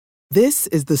This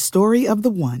is the story of the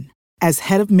one. As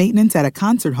head of maintenance at a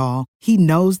concert hall, he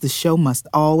knows the show must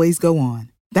always go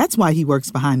on. That's why he works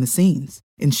behind the scenes,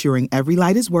 ensuring every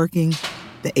light is working,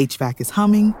 the HVAC is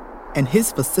humming, and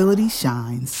his facility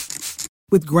shines.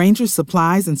 With Grainger's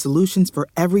supplies and solutions for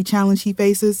every challenge he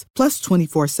faces, plus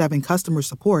 24/7 customer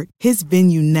support, his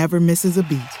venue never misses a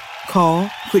beat. Call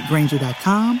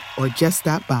quickgrainger.com or just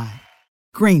stop by.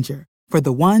 Grainger, for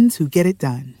the ones who get it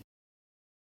done.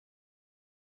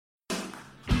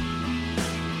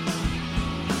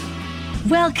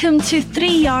 Welcome to 3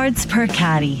 Yards Per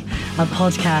Carry, a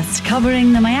podcast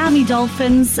covering the Miami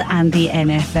Dolphins and the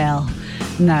NFL.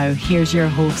 Now, here's your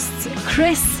hosts,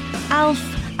 Chris, Alf,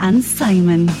 and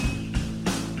Simon.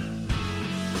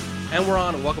 And we're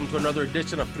on. Welcome to another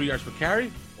edition of 3 Yards Per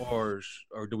Carry, or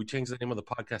do we change the name of the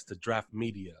podcast to Draft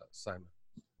Media, Simon?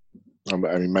 I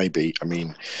mean, maybe. I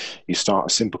mean, you start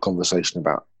a simple conversation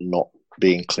about not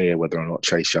being clear whether or not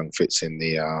Chase Young fits in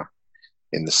the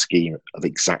scheme of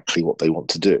exactly what they want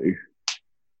to do,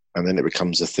 and then it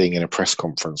becomes a thing in a press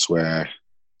conference where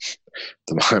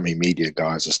the Miami media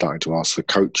guys are starting to ask for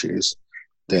coaches.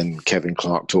 Then Kevin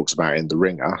Clark talks about it in The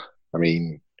Ringer. I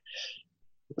mean,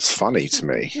 it's funny to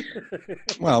me.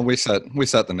 Well, we set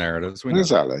the narratives.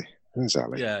 Exactly.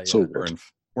 Yeah. So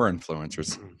we're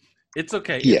influencers. It's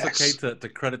okay. Yes. It's okay to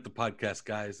credit the podcast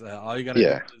guys. All you got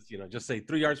to do is, just say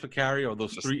 3 yards per carry, or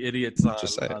those three idiots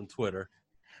on Twitter.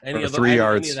 Any of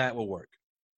that will work.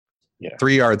 Yeah.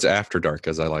 3 yards after dark,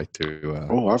 as I like to.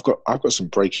 I've got some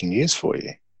breaking news for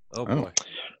you. Oh boy.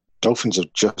 Dolphins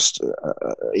have just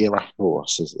Ian Rappaport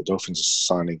says the Dolphins are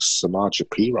signing Samaje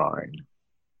Perine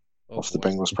off the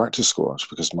Bengals practice squad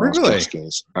because Miles Gaskin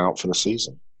is out for the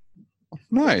season.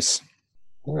 Nice.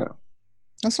 Yeah.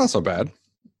 That's not so bad.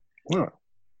 Yeah.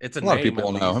 It's a lot name, of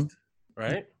people know him,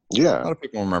 right? Yeah. A lot of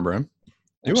people remember him.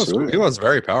 He Absolutely. was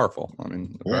very powerful. I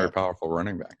mean, a very powerful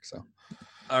running back. So,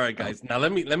 all right, guys. Now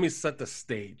let me set the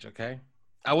stage, okay?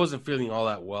 I wasn't feeling all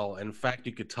that well. In fact,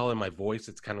 you could tell in my voice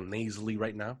it's kind of nasally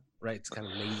right now. Right? It's kind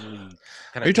of nasally.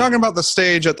 Are you talking about the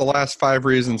stage at the last 5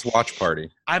 Reasons watch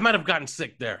party? I might have gotten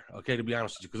sick there, okay, to be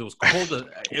honest with you, because it was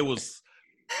cold. It was,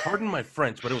 pardon my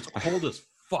French, but it was cold as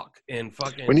fuck. And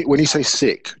fucking. When you say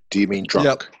sick, do you mean drunk?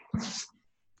 Yep.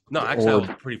 No, actually, I was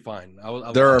pretty fine.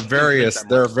 There are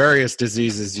various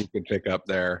diseases you can pick up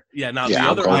there. Yeah. Now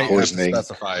alcohol poisoning.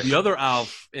 The other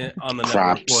Alf on the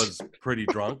network was pretty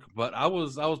drunk, but I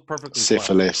was perfectly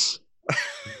syphilis.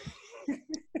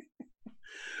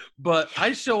 But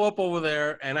I show up over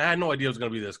there, and I had no idea it was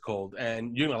going to be this cold.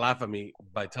 And you're going to laugh at me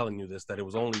by telling you this, that it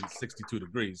was only 62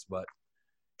 degrees. But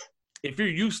if you're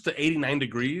used to 89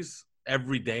 degrees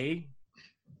every day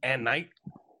and night,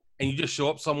 and you just show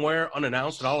up somewhere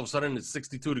unannounced, and all of a sudden it's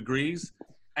 62 degrees,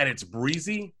 and it's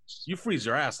breezy, you freeze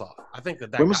your ass off. I think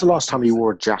that. When was the last time you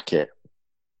wore a jacket?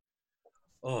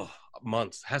 Oh,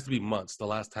 months. Has to be months. The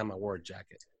last time I wore a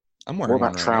jacket. I'm wearing. What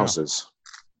about trousers?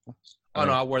 Oh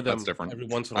no, I wear them every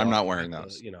once in a while. I'm not wearing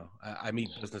those. I meet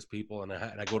business people and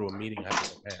I go to a meeting. I have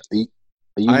to wear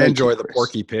pants. I enjoy the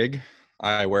Porky Pig.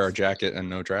 I wear a jacket and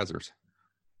no trousers.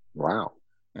 Wow.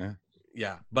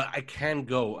 Yeah, but I can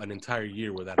go an entire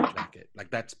year without a jacket.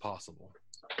 Like that's possible,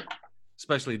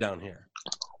 especially down here.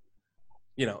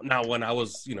 Now when I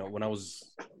was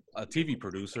a TV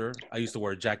producer, I used to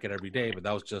wear a jacket every day, but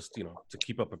that was just to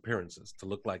keep up appearances, to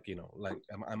look like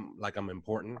I'm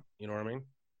important. You know what I mean?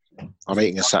 I'm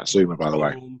eating a Satsuma, by the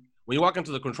way. When you walk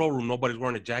into the control room, nobody's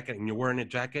wearing a jacket, and you're wearing a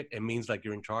jacket. It means like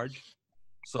you're in charge,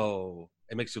 so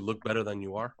it makes you look better than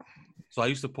you are. So I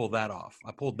used to pull that off.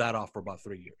 I pulled that off for about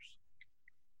 3 years.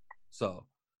 So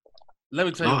let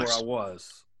me tell you where I was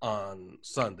on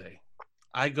Sunday.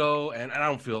 I go and I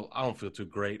don't feel too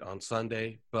great on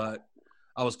Sunday, but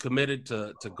I was committed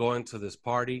to going to this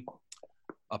party,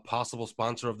 a possible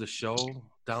sponsor of the show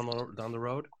down the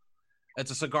road. It's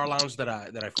a cigar lounge that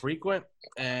I frequent,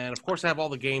 and of course I have all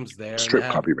the games there. Strip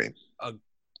club, you mean?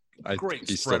 I think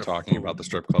he's still talking about the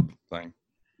strip club thing.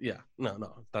 Yeah,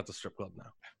 no, that's a strip club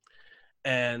now.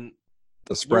 And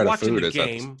the spread we're of food watching the is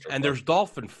game, and there's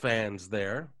Dolphin fans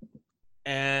there,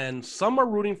 and some are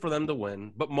rooting for them to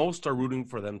win, but most are rooting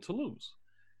for them to lose.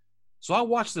 So I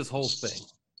watched this whole thing,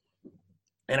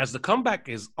 and as the comeback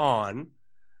is on,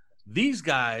 these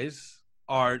guys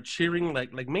are cheering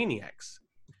like maniacs.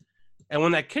 And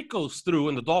when that kick goes through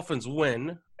and the Dolphins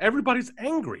win, everybody's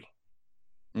angry.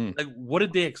 Like, what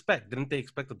did they expect? Didn't they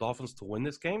expect the Dolphins to win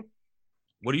this game?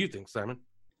 What do you think, Simon?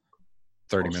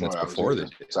 30 minutes before they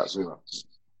did. What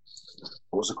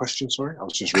was the question, sorry? I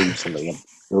was just reading something.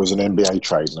 There was an NBA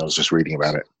trade, and I was just reading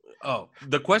about it. Oh,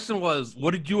 the question was,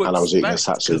 what did you And I was eating a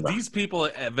expect? Because Satsuma. these people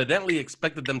evidently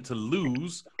expected them to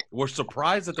lose, were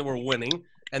surprised that they were winning,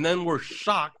 and then were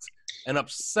shocked and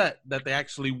upset that they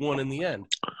actually won in the end.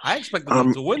 I expected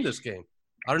them to win this game.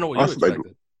 I don't know what you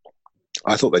expected.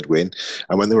 I thought they'd win.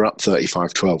 And when they were up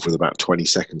 35-12 with about 20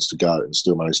 seconds to go and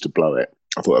still managed to blow it,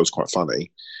 I thought that was quite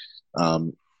funny.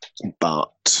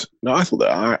 But no, I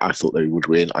thought they would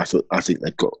win. I think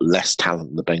they've got less talent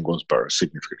than the Bengals, but are a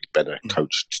significantly better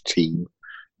coached team.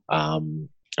 And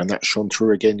that shone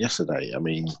through again yesterday. I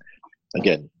mean,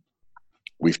 again,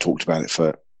 we've talked about it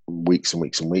for weeks and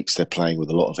weeks and weeks. They're playing with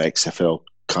a lot of XFL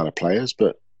kind of players,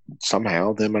 but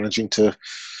somehow they're managing to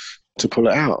pull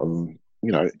it out. And,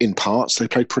 you know, in parts, they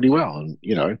played pretty well. And,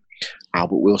 you know,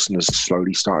 Albert Wilson has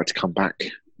slowly started to come back.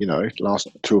 You know, last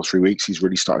 2 or 3 weeks, he's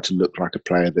really started to look like a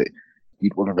player that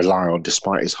you'd want to rely on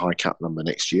despite his high cap number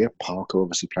next year. Parker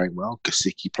obviously playing well.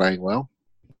 Gesicki playing well.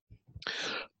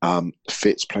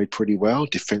 Fitz played pretty well.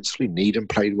 Defensively, Needham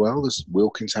played well.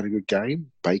 Wilkins had a good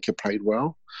game. Baker played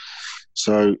well.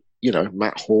 So, you know,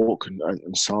 Matt Hawke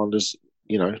and Sanders,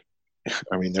 you know,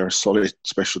 I mean, they're a solid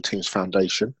special teams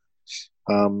foundation.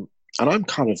 And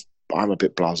I'm a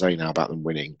bit blasé now about them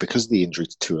winning because the injury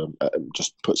to them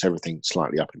just puts everything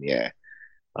slightly up in the air.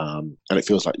 And it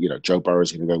feels like, you know, Joe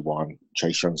Burrow's going to go 1,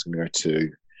 Chase Young's going to go 2.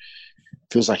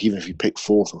 Feels like even if you pick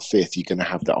 4th or 5th, you're going to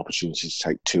have that opportunity to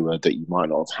take Tua that you might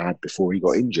not have had before he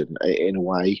got injured. In a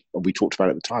way, and we talked about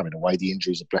it at the time, in a way, the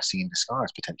injury is a blessing in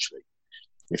disguise potentially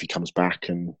if he comes back.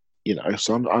 And, you know,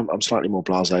 so I'm slightly more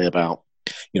blasé about,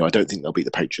 you know, I don't think they'll beat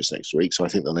the Patriots next week, so I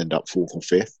think they'll end up 4th or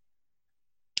 5th.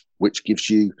 Which gives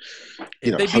you,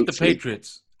 if they beat the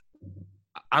Patriots,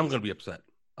 I'm going to be upset.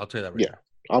 I'll tell you that right now.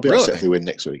 I'll be upset if they win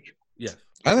next week. Yeah.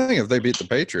 I think if they beat the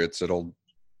Patriots,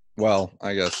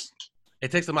 I guess.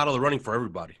 It takes them out of the running for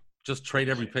everybody. Just trade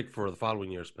every pick for the following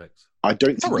year's picks. I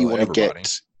don't think you want to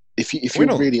get – if you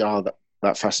really are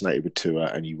that fascinated with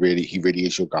Tua and he really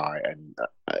is your guy, and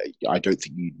I don't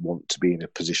think you'd want to be in a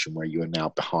position where you are now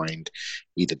behind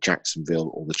either Jacksonville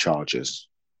or the Chargers.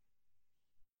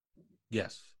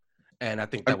 Yes. And I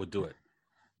think that would do it.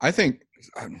 I think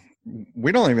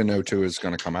we don't even know Tua is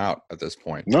going to come out at this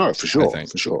point. No, for sure.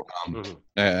 For sure.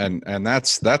 And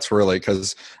that's really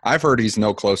because I've heard he's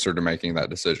no closer to making that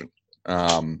decision,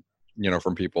 you know,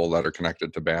 from people that are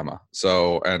connected to Bama.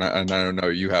 So, and I know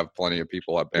you have plenty of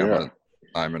people at Bama,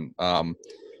 Simon. And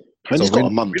he's got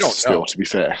a month still, to be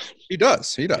fair. He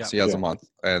does. Yeah. He has a month.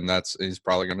 And he's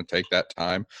probably going to take that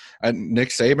time. And Nick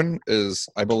Saban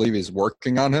I believe he's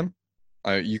working on him.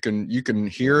 You can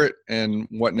hear it in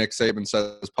what Nick Saban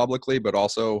says publicly, but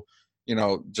also, you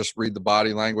know, just read the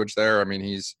body language there. I mean,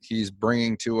 he's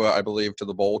bringing Tua, I believe, to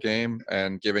the bowl game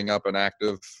and giving up an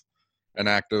active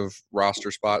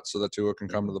roster spot so that Tua can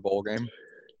come to the bowl game.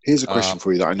 Here's a question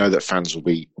for you that I know that fans will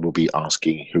be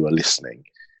asking who are listening.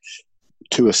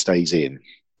 Tua stays in,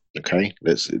 okay?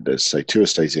 Let's say Tua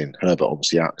stays in. Herbert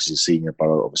obviously out because he's senior.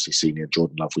 Burrow obviously senior.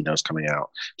 Jordan Love we know is coming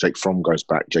out. Jake Fromm goes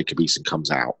back. Jacob Eason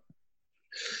comes out.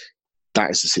 That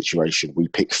is the situation. We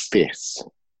pick 5th.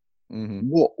 Mm-hmm.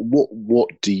 What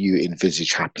do you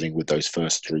envisage happening with those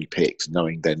first 3 picks,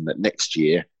 knowing then that next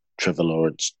year Trevor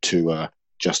Lawrence, Tua,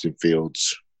 Justin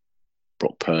Fields,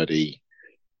 Brock Purdy,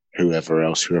 whoever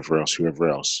else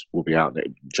will be out.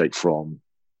 Jake Fromm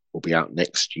will be out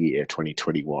next year,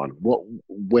 2021.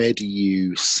 Where do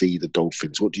you see the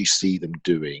Dolphins? What do you see them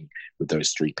doing with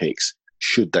those 3 picks?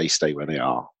 Should they stay where they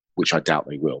are, which I doubt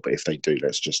they will, but if they do,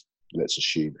 let's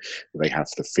assume they have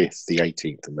the 5th, the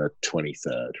 18th, and the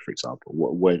 23rd, for example.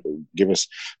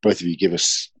 Both of you give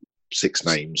us 6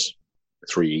 names,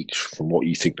 3 each, from what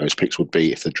you think those picks would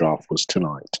be if the draft was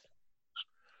tonight.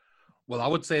 Well, I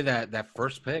would say that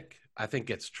first pick, I think,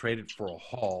 gets traded for a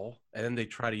haul, and then they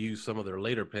try to use some of their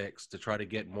later picks to try to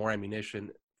get more ammunition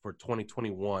for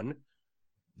 2021.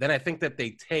 Then I think that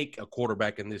they take a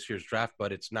quarterback in this year's draft,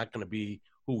 but it's not going to be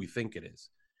who we think it is.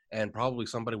 And probably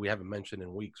somebody we haven't mentioned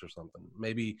in weeks or something.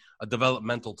 Maybe a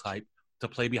developmental type to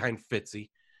play behind Fitzy.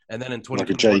 And then in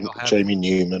 2021, like a Jamie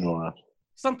Newman or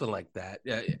something like that.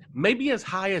 Maybe as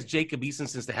high as Jacob Eason,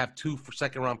 since they have 2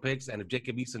 second-round picks. And if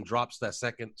Jacob Eason drops that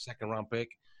second-round pick,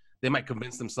 they might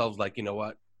convince themselves, like, you know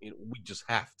what, we just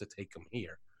have to take him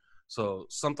here. So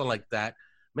something like that.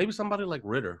 Maybe somebody like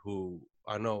Ritter, who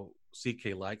I know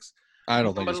CK likes. I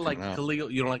don't think he's like coming out. Khalil,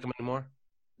 you don't like him anymore?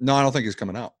 No, I don't think he's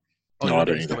coming out. Oh, no, I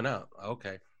don't think he's coming out.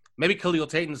 Okay. Maybe Khalil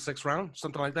Tate in the 6th round,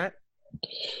 something like that?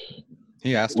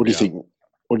 He asked. What do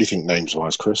you think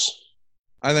names-wise, Chris?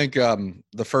 I think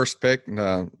the first pick,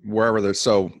 wherever they're –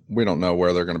 so we don't know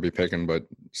where they're going to be picking, but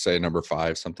say number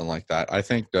 5, something like that. I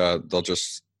think they'll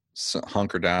just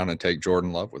hunker down and take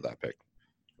Jordan Love with that pick.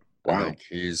 Wow. I think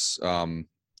he's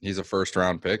a first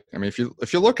round pick. I mean,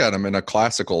 if you look at him in a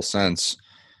classical sense,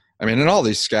 I mean, and all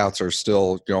these scouts are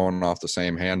still going off the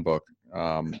same handbook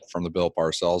from the Bill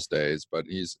Parcells days, but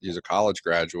he's a college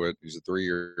graduate. He's a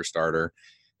 3-year starter.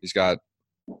 He's got,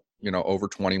 over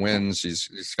 20 wins.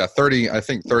 He's got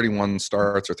 31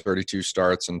 starts or 32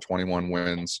 starts and 21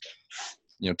 wins.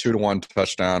 2-to-1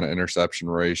 touchdown to interception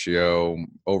ratio,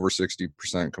 over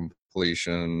 60%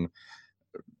 completion,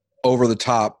 over the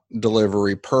top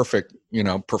delivery, perfect,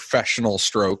 professional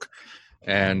stroke,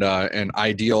 and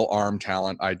ideal arm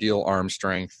talent, ideal arm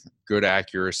strength, good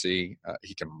accuracy.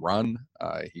 He can run.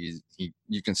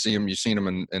 You can see him. You've seen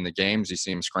him in the games. You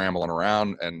see him scrambling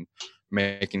around and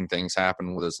making things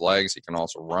happen with his legs. He can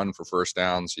also run for first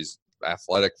downs. He's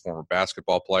athletic, former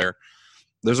basketball player.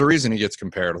 There's a reason he gets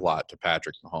compared a lot to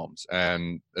Patrick Mahomes,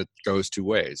 and it goes two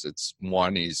ways. It's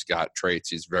one, he's got traits.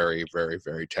 He's very, very,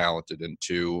 very talented. And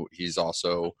two, he's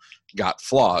also got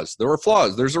flaws. There were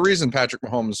flaws. There's a reason Patrick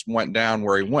Mahomes went down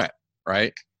where he went,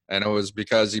 right? And it was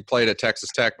because he played at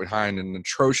Texas Tech behind an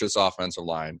atrocious offensive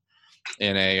line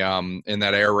in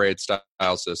that air raid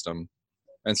style system.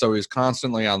 And so he was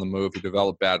constantly on the move. He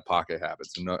developed bad pocket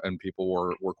habits, and people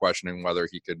were questioning whether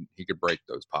he could break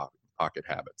those pocket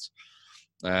habits.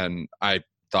 And I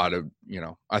thought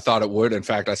it would. In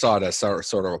fact, I saw it as sort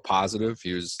of a positive.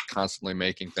 He was constantly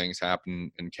making things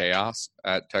happen in chaos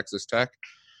at Texas Tech,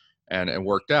 and it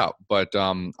worked out. But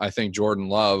I think Jordan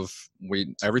Love,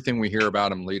 everything we hear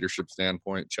about him, leadership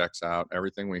standpoint, checks out.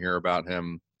 Everything we hear about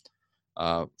him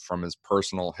from his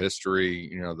personal history,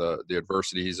 the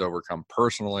adversity he's overcome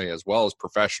personally as well as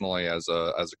professionally as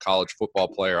a college football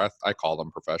player. I call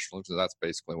them professionals because that's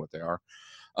basically what they are.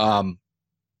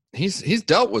 He's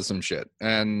dealt with some shit,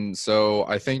 and so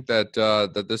I think that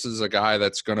this is a guy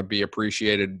that's going to be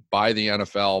appreciated by the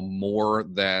NFL more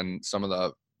than some of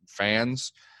the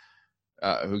fans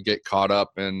who get caught up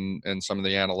in some of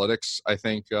the analytics. I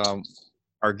think are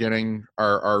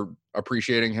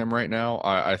appreciating him right now.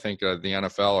 I think the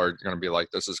NFL are going to be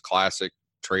like, this is classic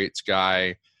traits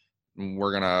guy.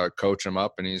 We're going to coach him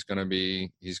up, and he's going to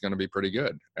be pretty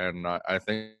good. And I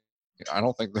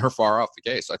don't think they're far off the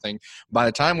case. I think by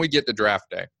the time we get to draft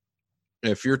day,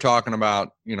 if you're talking about,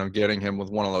 getting him with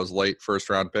one of those late first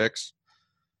round picks,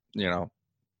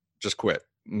 just quit,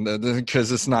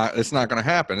 because it's not going to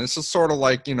happen. It's just sort of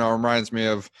like, reminds me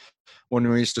of when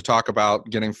we used to talk about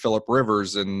getting Phillip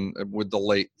Rivers with the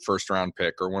late first round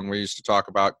pick, or when we used to talk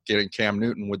about getting Cam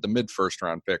Newton with the mid first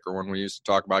round pick, or when we used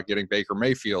to talk about getting Baker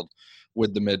Mayfield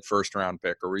with the mid first round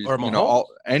pick, or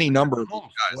any number of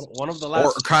guys. One of the last,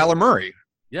 or Kyler Murray.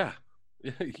 Yeah.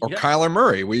 Or Kyler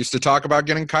Murray. We used to talk about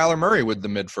getting Kyler Murray with the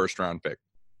mid first round pick.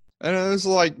 And it was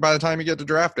like, by the time you get to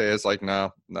draft day, it's like,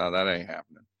 no, that ain't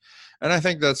happening. And I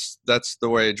think that's the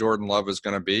way Jordan Love is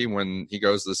going to be when he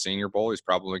goes to the Senior Bowl. He's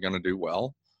probably going to do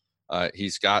well.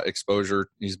 He's got exposure.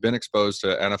 He's been exposed to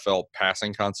NFL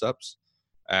passing concepts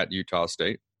at Utah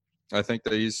State. I think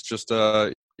that he's just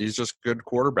a good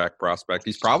quarterback prospect.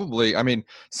 He's probably,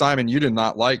 Simon, you did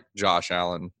not like Josh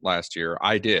Allen last year.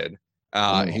 I did.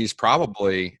 He's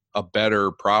probably a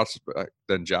better prospect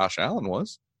than Josh Allen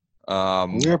was.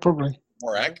 Yeah, probably.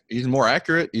 He's more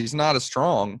accurate. He's not as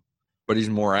strong, but he's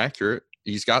more accurate.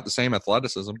 He's got the same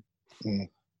athleticism.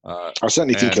 I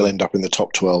certainly think he'll end up in the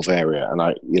top 12 area. And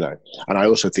I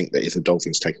also think that if the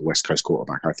Dolphins take a West Coast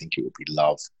quarterback, I think it would be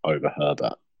Love over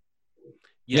Herbert.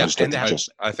 Yeah,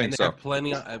 I think so. Have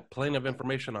plenty of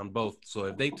information on both. So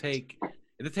if they take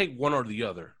one or the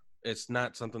other, it's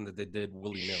not something that they did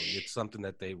willy-nilly. It's something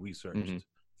that they researched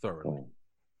thoroughly.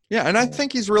 Yeah, and I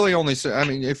think he's really only.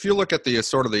 If you look at the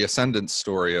sort of the ascendant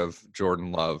story of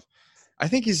Jordan Love, I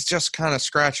think he's just kind of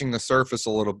scratching the surface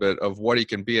a little bit of what he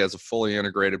can be as a fully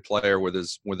integrated player with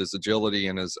his agility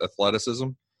and his athleticism,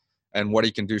 and what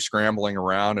he can do scrambling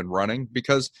around and running,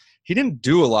 because he didn't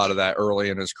do a lot of that early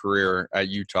in his career at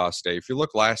Utah State. If you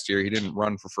look last year, he didn't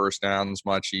run for first downs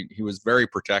much. He was very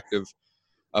protective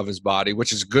of his body,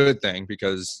 which is a good thing,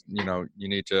 because you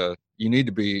need to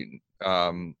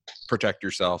protect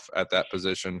yourself at that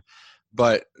position.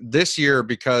 But this year,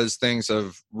 because things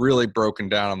have really broken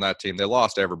down on that team, they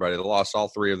lost everybody. They lost all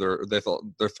three of their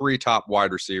three top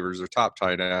wide receivers, their top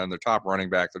tight end, their top running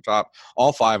back,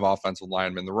 all five offensive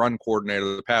linemen, the run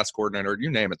coordinator, the pass coordinator,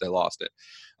 you name it, they lost it.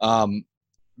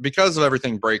 Because of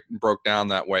everything broke down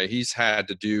that way, he's had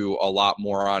to do a lot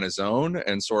more on his own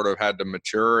and sort of had to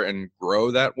mature and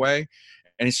grow that way.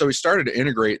 And so he started to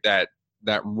integrate that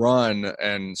run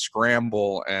and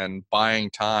scramble and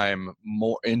buying time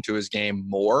more into his game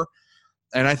more.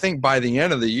 And I think by the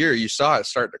end of the year, you saw it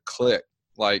start to click,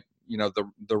 like, the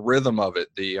rhythm of it,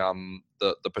 the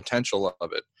potential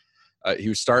of it. He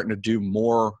was starting to do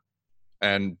more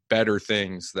and better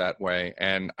things that way.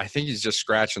 And I think he's just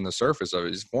scratching the surface of it.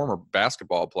 He's a former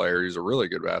basketball player. He's a really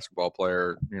good basketball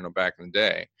player, back in the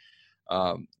day.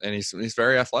 And he's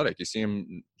very athletic. You see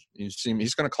him,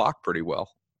 he's going to clock pretty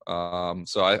well.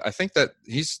 So I think that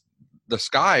the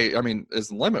sky, is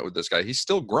the limit with this guy. He's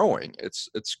still growing. It's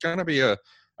going to be a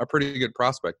pretty good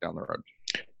prospect down the road.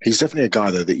 He's definitely a guy,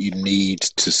 though, that you need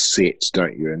to sit,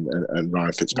 don't you? And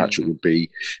Ryan Fitzpatrick would be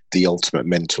the ultimate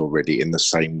mentor, really, in the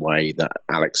same way that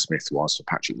Alex Smith was for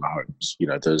Patrick Mahomes.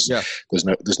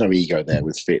 There's no ego there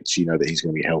with Fitz. You know that he's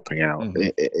going to be helping out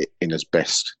in as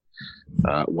best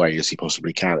way as he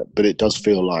possibly can. But it does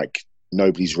feel like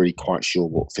nobody's really quite sure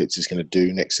what Fitz is going to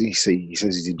do next season. He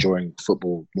says he's enjoying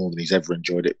football more than he's ever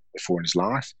enjoyed it before in his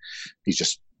life. He's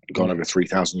just gone over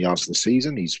 3,000 yards for the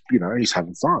season. He's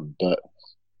having fun, but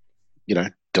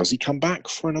does he come back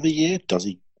for another year? Does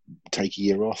he take a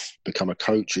year off, become a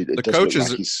coach? The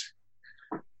coaches.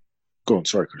 Like go on,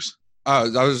 sorry, Chris.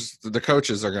 The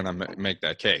coaches are going to make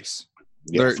that case.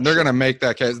 Yeah, they're going to make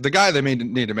that case. The guy they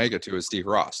need to make it to is Steve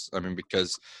Ross.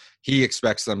 Because he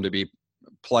expects them to be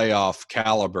playoff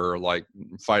caliber, like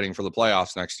fighting for the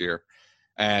playoffs next year.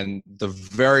 And the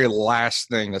very last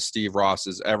thing that Steve Ross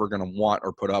is ever going to want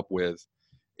or put up with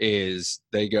is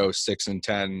they go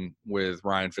 6-10 with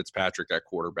Ryan Fitzpatrick at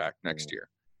quarterback next year.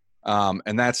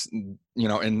 And that's,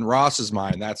 in Ross's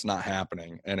mind, that's not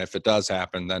happening. And if it does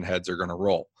happen, then heads are going to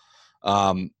roll.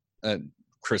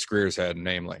 Chris Greer's head,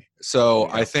 namely. So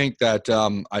I think that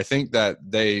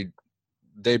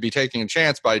they'd be taking a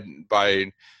chance by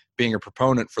being a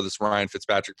proponent for this Ryan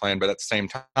Fitzpatrick plan. But at the same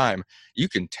time, you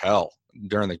can tell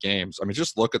during the games.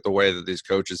 Just look at the way that these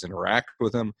coaches interact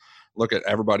with him. Look at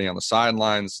everybody on the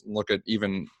sidelines. Look at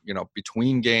even,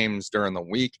 between games during the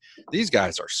week. These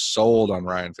guys are sold on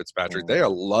Ryan Fitzpatrick. They are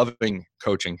loving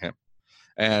coaching him.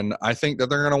 And I think that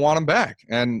they're going to want him back.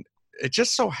 And it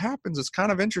just so happens it's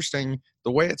kind of interesting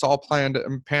the way it's all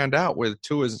panned out with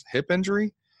Tua's hip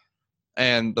injury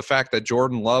and the fact that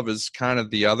Jordan Love is kind of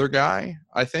the other guy,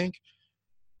 I think.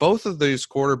 Both of these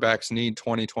quarterbacks need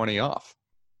 2020 off,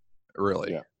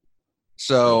 really. Yeah.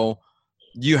 So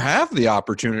you have the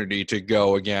opportunity to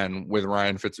go again with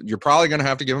Ryan Fitz. You're probably going to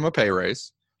have to give him a pay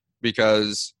raise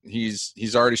because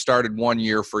he's already started 1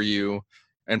 year for you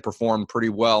and performed pretty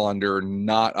well under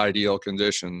not ideal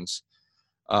conditions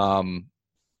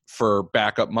for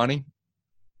backup money.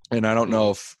 And I don't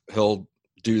know if he'll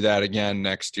do that again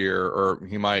next year, or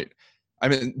he might.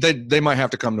 They might have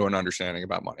to come to an understanding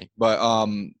about money.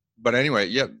 But anyway,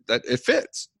 yeah, that it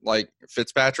fits. Like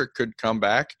Fitzpatrick could come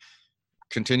back,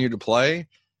 continue to play.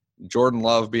 Jordan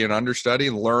Love be an understudy,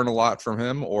 learn a lot from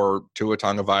him, or Tua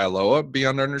Tagovailoa be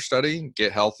an understudy,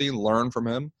 get healthy, learn from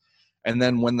him. And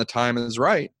then when the time is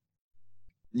right,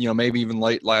 maybe even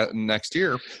late next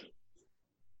year,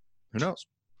 who knows?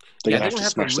 They're going to have to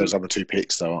smash those other two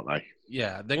picks, though, aren't they?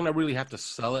 Yeah, they're going to really have to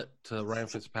sell it to Ryan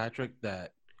Fitzpatrick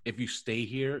that if you stay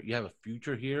here, you have a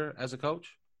future here as a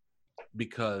coach.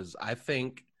 Because I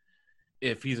think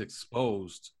if he's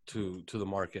exposed to the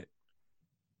market,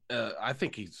 I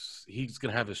think he's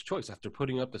going to have his choice after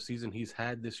putting up the season he's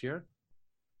had this year.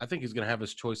 I think he's going to have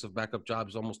his choice of backup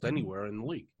jobs almost anywhere in the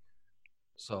league.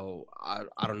 So I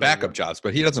don't know. Backup jobs,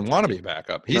 but he doesn't want to be a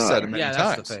backup. He said it many times.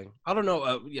 That's the thing. I don't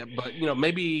know. But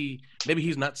maybe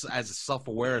he's not as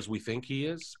self-aware as we think he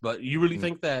is. But you really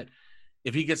think that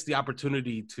if he gets the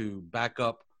opportunity to back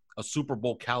up a Super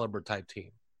Bowl caliber type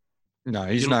team? No,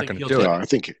 he's not going to do it. I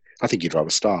think you'd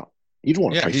rather start. You'd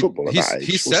want to play football at that age.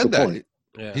 He said that.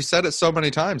 Yeah. He said it so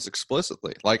many times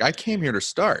explicitly. Like, I came here to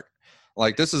start.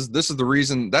 Like, this is the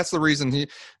reason. That's the reason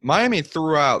Miami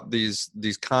threw out these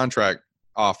contract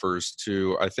offers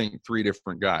to, I think, 3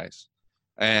 different guys,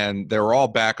 and they were all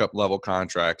backup level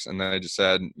contracts. And then they just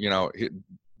said,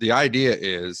 the idea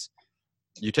is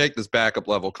you take this backup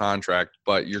level contract,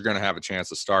 but you're going to have a chance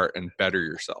to start and better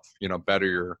yourself.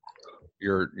 Better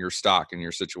your stock and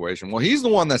your situation. Well, he's the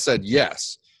one that said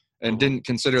yes and didn't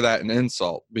consider that an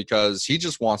insult because he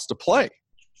just wants to play.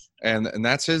 And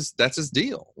that's his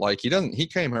deal. Like, he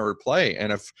came here to play.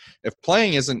 And if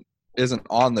playing isn't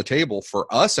on the table for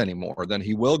us anymore, then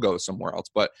he will go somewhere else.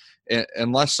 But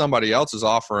unless somebody else is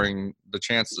offering the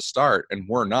chance to start and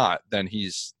we're not, then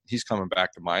he's coming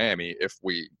back to Miami if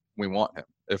we want him.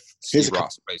 If Steve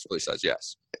Ross basically says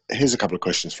yes. Here's a couple of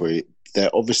questions for you. They're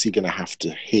obviously going to have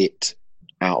to hit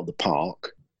out of the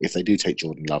park. If they do take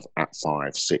Jordan Love at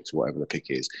 5, 6, whatever the pick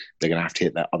is, they're going to have to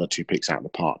hit that other 2 picks out of the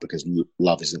park because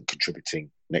Love isn't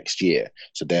contributing next year.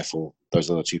 So therefore,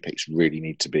 those other 2 picks really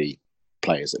need to be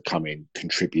players that come in,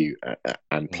 contribute,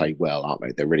 and play well, aren't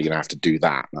they? They're really going to have to do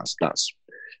that. That's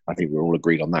I think we're all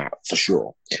agreed on that for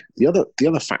sure. The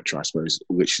other factor, I suppose,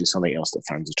 which is something else that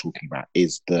fans are talking about,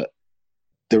 is that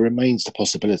there remains the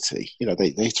possibility.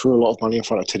 They threw a lot of money in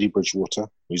front of Teddy Bridgewater,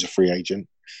 who's a free agent.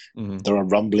 Mm-hmm. There are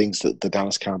rumblings that the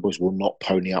Dallas Cowboys will not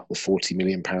pony up the $40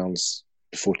 million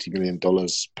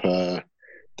per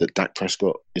that Dak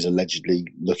Prescott is allegedly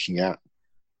looking at.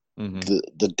 Mm-hmm.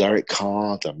 The Derek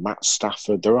Carr, the Matt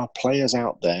Stafford, there are players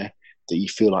out there that you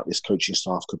feel like this coaching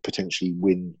staff could potentially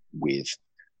win with.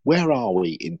 Where are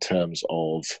we in terms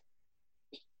of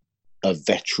a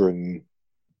veteran,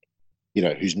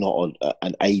 who's not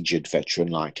an aged veteran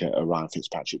like a Ryan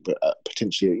Fitzpatrick, but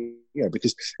potentially,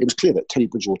 because it was clear that Teddy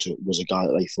Bridgewater was a guy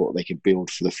that they thought they could build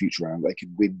for the future and they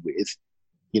could win with.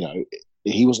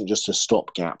 He wasn't just a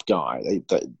stopgap guy.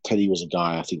 Teddy was a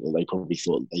guy, I think, that they probably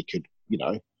thought they could,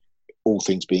 all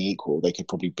things being equal, they could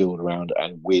probably build around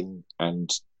and win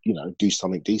and, do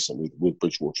something decent with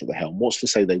Bridgewater at the helm. What's to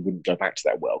say they wouldn't go back to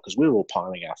that well? Because we're all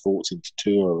piling our thoughts into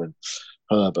Tua and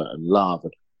Herbert and Love.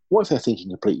 And what if they're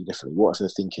thinking completely differently? What if they're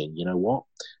thinking, you know what?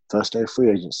 First day of free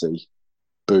agency,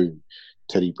 boom,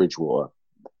 Teddy Bridgewater.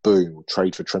 Boom,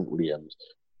 trade for Trent Williams.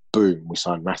 Boom, we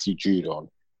sign Matthew Judon.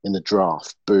 In the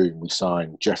draft, boom, we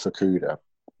sign Jeff Okudah.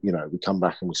 We come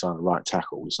back and we sign a right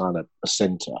tackle. We sign a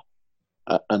centre.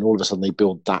 And all of a sudden they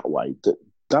build that way.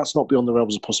 That's not beyond the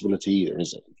realms of possibility either,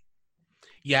 is it?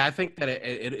 Yeah, I think that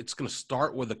it's going to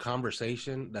start with a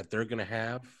conversation that they're going to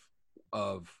have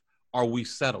of, are we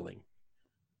settling?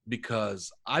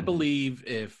 Because I believe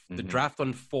if the draft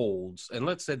unfolds, and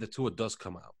let's say the Tua does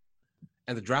come out,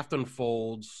 and the draft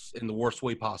unfolds in the worst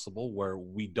way possible, where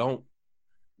we don't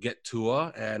get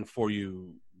Tua, and for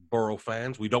you Burrow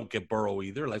fans, we don't get Burrow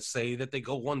either. Let's say that they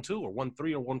go 1-2 or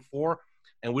 1-3 or 1-4,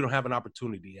 and we don't have an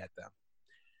opportunity at them.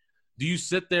 Do you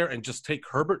sit there and just take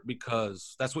Herbert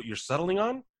because that's what you're settling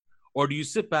on? Or do you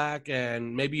sit back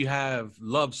and maybe you have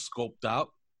Love scoped out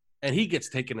and he gets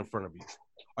taken in front of you?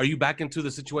 Are you back into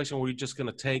the situation where you're just going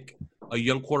to take a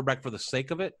young quarterback for the sake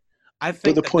of it? I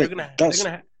think they're going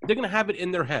to have it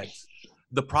in their heads,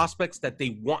 the prospects that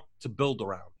they want to build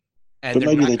around, and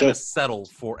they're not going to settle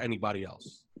for anybody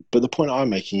else. But the point I'm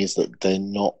making is that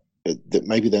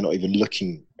maybe they're not even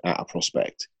looking at a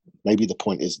prospect. Maybe the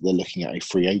point is they're looking at a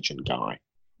free agent guy.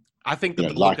 I think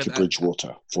that like a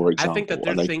Bridgewater, for example. I think that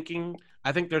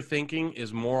their thinking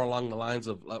is more along the lines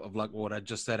of like what I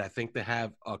just said. I think they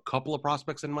have a couple of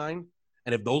prospects in mind,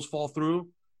 and if those fall through,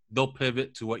 they'll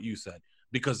pivot to what you said,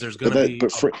 because there's going to be a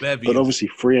bevy. But obviously,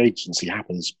 free agency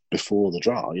happens before the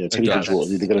draw. Teddy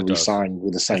Bridgewater, they're going to re-sign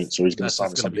with the Saints, or he's going to sign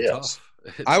with somebody else.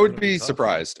 I would be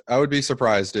surprised. I would be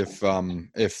surprised if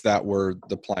that were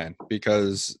the plan,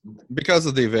 because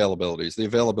of the availabilities. The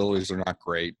availabilities are not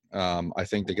great. I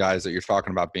think the guys that you're talking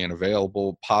about being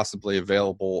possibly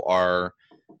available, are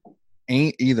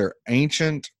either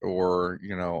ancient or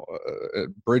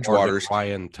Bridgewater's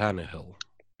Ryan Tannehill.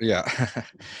 Yeah,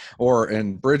 or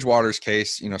in Bridgewater's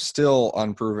case, still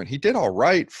unproven. He did all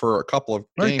right for a couple of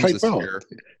games this year.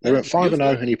 They went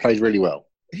 5-0, and he played really well.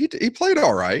 He played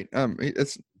all right. I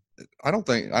didn't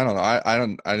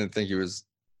think he was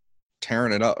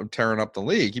tearing up the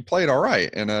league. He played all right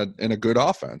in a good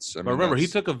offense. But remember, he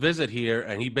took a visit here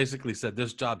and he basically said,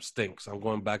 "This job stinks. I'm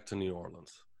going back to New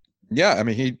Orleans." Yeah, I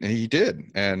mean he did,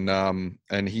 and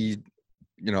he,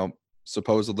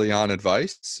 supposedly on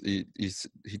advice, he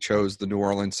chose the New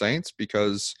Orleans Saints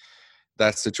because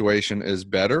that situation is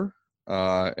better,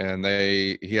 and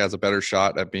he has a better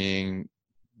shot at being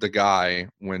the guy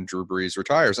when Drew Brees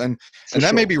retires, and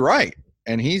that may be right,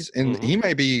 and he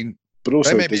may be, but also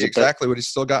that may be exactly what he's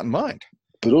still got in mind.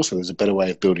 But also, there's a better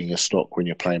way of building your stock when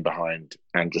you're playing behind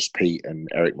Andres Pete and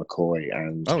Eric McCoy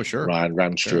and Ryan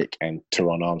Ramczyk and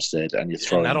Teron Armstead, and you're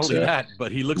throwing not only that,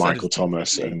 but he looks Michael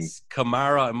Thomas and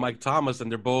Kamara and Mike Thomas,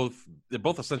 and they're both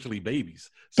essentially babies.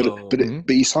 But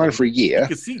you sign for a year. You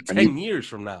could see 10 years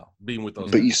from now being with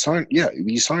those. But you sign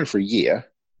for a year,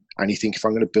 and you think, if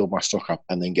I'm going to build my stock up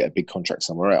and then get a big contract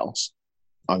somewhere else,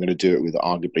 I'm going to do it with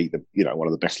arguably one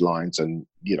of the best lines and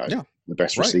the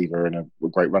best receiver and a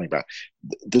great running back.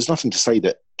 There's nothing to say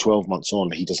that 12 months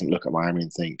on he doesn't look at Miami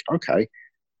and think, okay,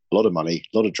 a lot of money,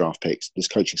 a lot of draft picks. This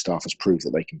coaching staff has proved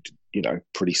that they can,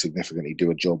 pretty significantly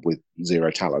do a job with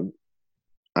zero talent,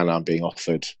 and I'm being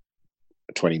offered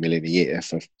 $20 million a year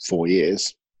for 4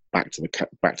 years back to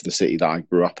the city that I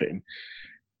grew up in.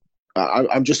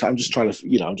 I'm just trying to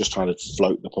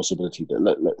float the possibility that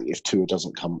look, if Tua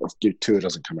doesn't come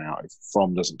out, if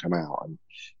Fromm doesn't come out, and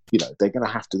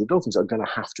the Dolphins are going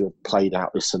to have to have played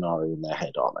out this scenario in their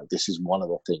head, aren't they? This is one of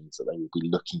the things that they will be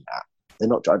looking at. They're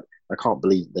not. I can't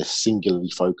believe they're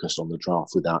singularly focused on the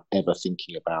draft without ever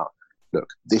thinking about, look,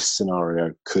 this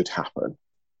scenario could happen.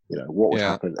 What would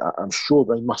happen? I'm sure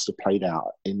they must have played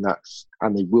out in that,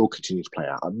 and they will continue to play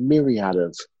out a myriad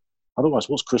of. Otherwise,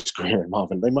 what's Chris Greer and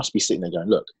Marvin? They must be sitting there going,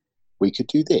 "Look, we could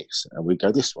do this, and we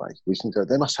go this way. We can go."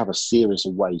 They must have a series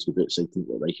of ways with which they think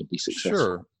that they could be successful.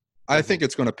 Sure. I think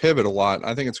it's going to pivot a lot.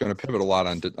 I think it's going to pivot a lot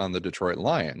on the Detroit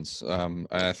Lions. And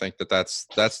I think that's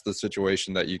the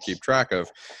situation that you keep track of,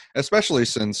 especially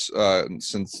since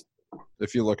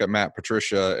if you look at Matt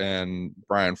Patricia and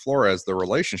Brian Flores, the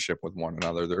relationship with one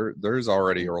another, there's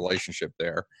already a relationship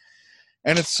there,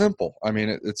 and it's simple. I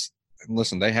mean,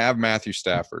 listen. They have Matthew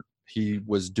Stafford. He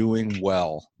was doing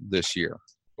well this year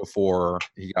before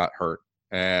he got hurt,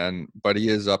 but he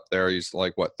is up there. He's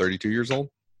like 32 years old.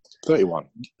 31.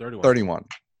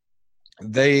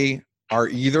 They are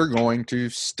either going to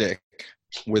stick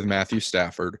with Matthew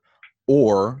Stafford,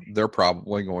 or they're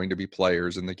probably going to be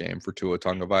players in the game for Tua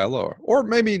Tagovailoa, or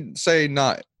maybe say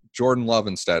not Jordan Love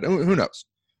instead. Who knows,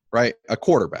 right? A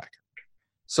quarterback.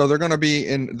 So they're going to be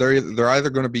they're either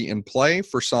going to be in play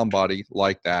for somebody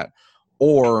like that,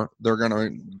 or they're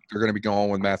going to be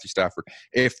going with Matthew Stafford.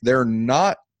 If they're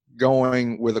not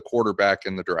going with a quarterback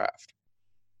in the draft,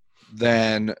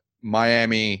 then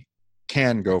Miami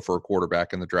can go for a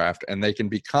quarterback in the draft, and they can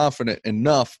be confident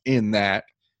enough in that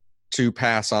to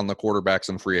pass on the quarterbacks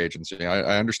in free agency.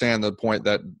 I understand the point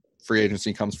that free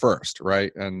agency comes first,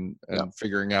 right? And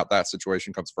figuring out that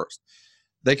situation comes first.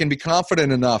 They can be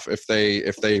confident enough if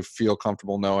they feel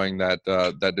comfortable knowing that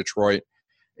that Detroit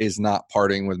is not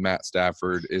parting with Matt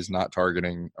Stafford, is not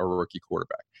targeting a rookie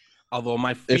quarterback. Although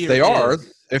my fear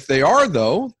if they are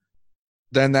though,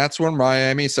 then that's when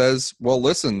Miami says, well,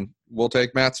 listen, we'll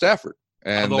take Matt Stafford.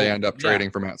 And they end up trading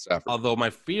for Matt Stafford. Although my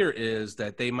fear is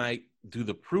that they might do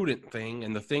the prudent thing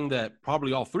and the thing that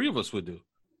probably all three of us would do,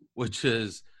 which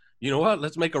is, you know what,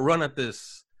 let's make a run at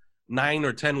this 9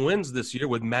 or 10 wins this year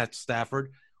with Matt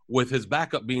Stafford, with his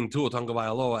backup being Tua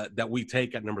Tagovailoa that we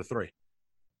take at number 3.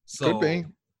 So,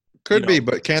 Could be,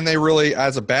 but can they really,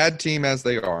 as a bad team as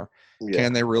they are,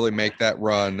 can they really make that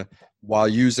run while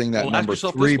using that number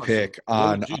 3 pick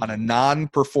on a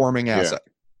non-performing asset?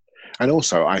 And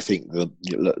also, I think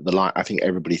I think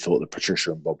everybody thought that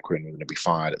Patricia and Bob Quinn were going to be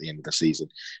fired at the end of the season.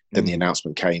 Then the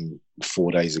announcement came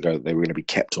 4 days ago that they were going to be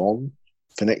kept on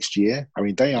for next year. I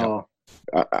mean, they are.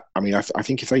 I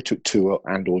think if they took Tua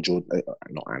or Jordan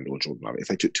Love, if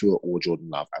they took Tua or Jordan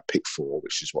Love at pick 4,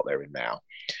 which is what they're in now,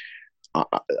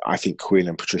 I think Quinn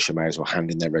and Patricia may as well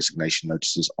hand in their resignation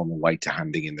notices on the way to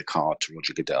handing in the card to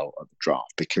Roger Goodell at the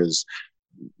draft, because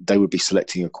they would be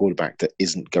selecting a quarterback that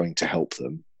isn't going to help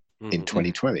them in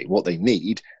 2020. What they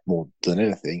need more than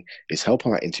anything is help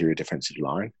on that interior defensive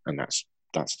line, and that's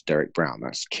Derek Brown,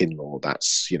 that's Kinlaw,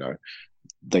 that's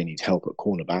they need help at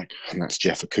cornerback, and that's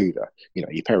Jeff Okudah.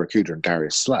 You pair Okudah and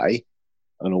Darius Slay,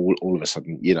 and all of a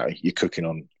sudden, you're cooking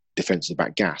on defensive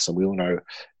back gas, and we all know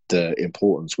the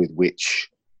importance with which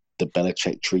the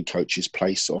Belichick tree coaches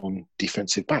place on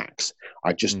defensive backs.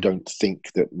 I just don't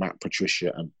think that Matt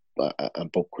Patricia and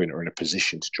Bob Quinn are in a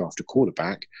position to draft a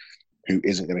quarterback who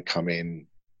isn't going to come in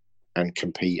and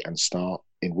compete and start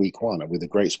in week 1. And with the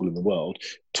greatest will in the world,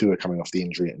 Tua coming off the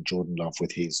injury, and Jordan Love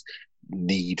with his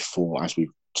need for, as we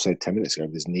said 10 minutes ago,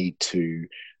 this need to,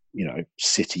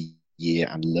 sit a year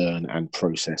and learn and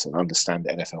process and understand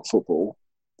NFL football,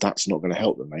 that's not going to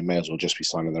help them. They may as well just be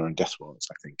signing their own death warrants,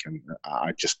 I think. And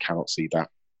I just cannot see that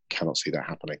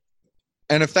happening.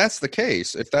 And if that's the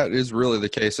case, if that is really the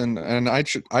case, and I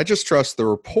just trust the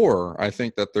rapport. I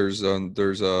think that there's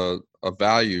a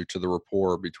value to the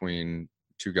rapport between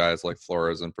two guys like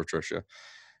Flores and Patricia.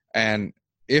 And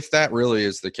if that really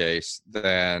is the case,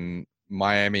 then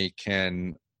Miami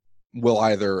will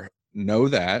either know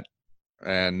that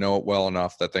and know it well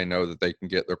enough that they know that they can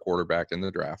get their quarterback in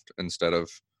the draft instead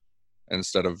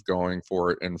of going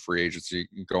for it in free agency,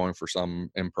 going for some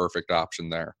imperfect option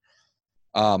there.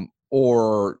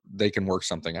 Or they can work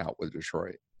something out with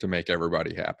Detroit to make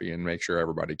everybody happy and make sure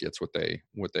everybody gets what they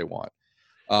want.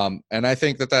 And I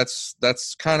think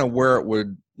that's kind of where it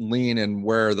would lean, and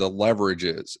where the leverage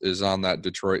is on that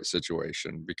Detroit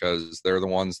situation, because they're the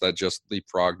ones that just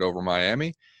leapfrogged over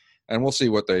Miami, and we'll see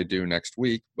what they do next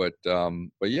week. But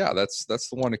yeah, that's the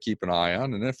one to keep an eye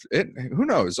on. And who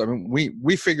knows? I mean,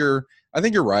 we figure, I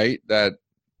think you're right that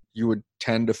you would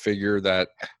tend to figure that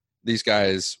these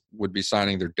guys would be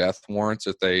signing their death warrants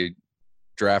if they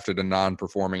drafted a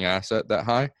non-performing asset that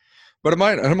high. But it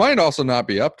might also not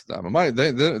be up to them.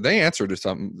 They answer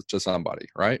to somebody,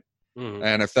 right? Mm-hmm.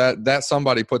 And if that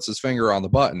somebody puts his finger on the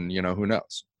button, who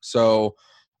knows? So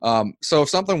if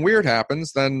something weird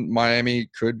happens, then Miami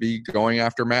could be going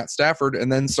after Matt Stafford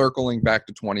and then circling back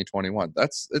to 2021.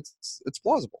 It's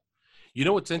plausible. You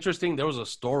know what's interesting? There was a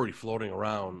story floating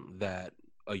around that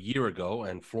a year ago,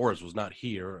 and Flores was not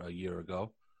here a year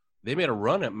ago. They made a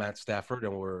run at Matt Stafford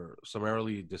and were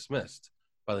summarily dismissed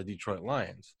by the Detroit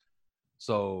Lions.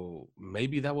 So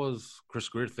maybe that was Chris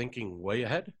Grier thinking way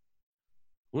ahead.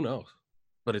 Who knows?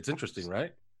 But it's interesting,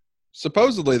 right?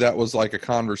 Supposedly that was like a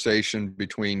conversation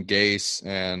between Gase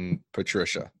and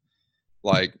Patricia.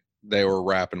 Like they were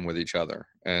rapping with each other,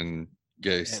 and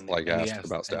Gase asked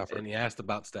about Stafford. And he asked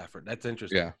about Stafford. That's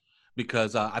interesting. Yeah.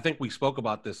 Because I think we spoke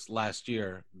about this last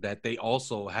year, that they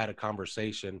also had a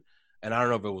conversation, and I don't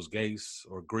know if it was Gase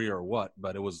or Grier or what,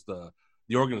 but it was the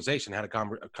organization had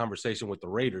a conversation with the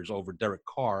Raiders over Derek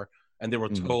Carr, and they were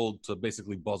told to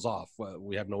basically buzz off.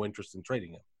 We have no interest in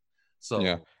trading him. So,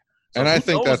 yeah. And I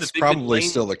think that's probably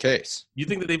still the case. You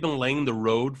think that they've been laying the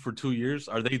road for 2 years?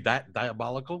 Are they that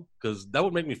diabolical? Because that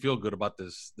would make me feel good about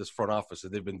this front office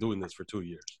that they've been doing this for 2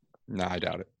 years. No, I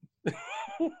doubt it.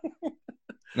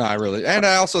 No, I really. And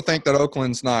I also think that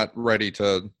Oakland's not ready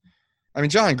to. I mean,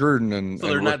 John Gruden and so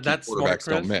they're not that smart, Chris?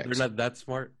 Don't mix. They're not that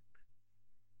smart.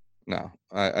 No,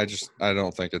 I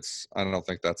don't think that's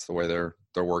the way they're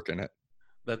working it.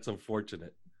 That's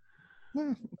unfortunate.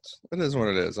 It is what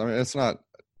it is. I mean, it's not.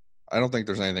 I don't think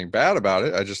there's anything bad about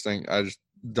it. I just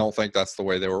don't think that's the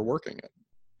way they were working it.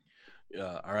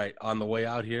 Yeah. All right. On the way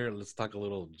out here, let's talk a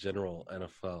little general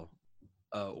NFL.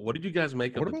 What did you guys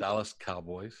make of the Dallas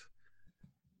Cowboys,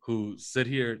 who sit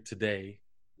here today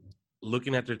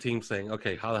looking at their team saying,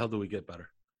 okay, how the hell do we get better?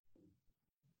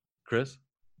 Chris?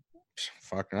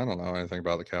 Fuck, I don't know anything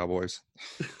about the Cowboys.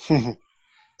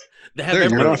 They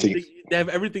have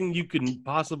everything you can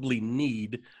possibly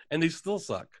need, and they still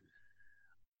suck.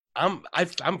 I'm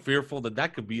fearful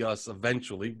that could be us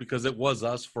eventually, because it was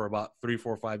us for about 3,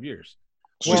 4, 5 years.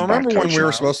 Well, remember when we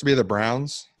were supposed to be the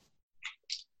Browns?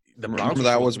 The Browns. Remember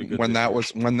that was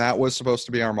when that was supposed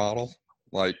to be our model.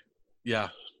 Like, yeah.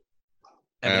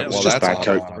 Well, that's bad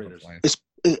coaching.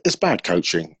 It's bad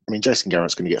coaching. I mean, Jason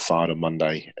Garrett's going to get fired on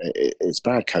Monday. It's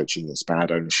bad coaching. It's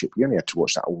bad ownership. You only have to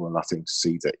watch that All or Nothing to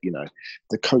see that,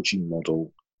 the coaching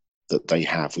model that they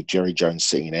have with Jerry Jones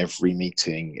sitting in every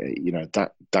meeting,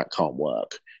 that can't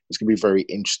work. It's going to be very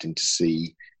interesting to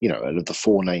see, the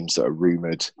 4 names that are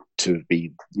rumored to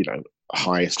be,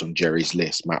 highest on Jerry's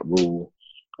list: Matt Rule,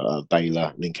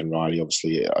 Baylor, Lincoln Riley,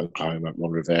 obviously at Oklahoma,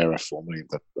 Ron Rivera, formerly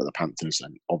of the Panthers,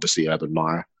 and obviously Urban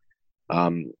Meyer.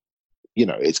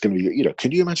 It's going to be,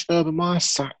 can you imagine Urban Meyer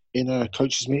sat in a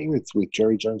coach's meeting with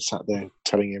Jerry Jones sat there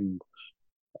telling him,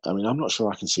 I mean, I'm not sure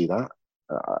I can see that.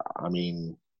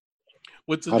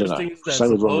 What's interesting is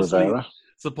that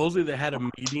supposedly they had a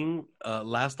meeting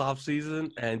last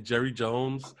offseason, and Jerry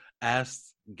Jones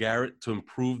asked Garrett to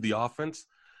improve the offense.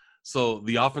 So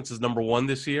the offense is number 1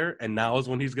 this year, and now is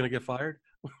when he's going to get fired,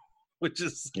 which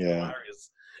is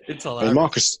hilarious. It's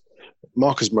hilarious.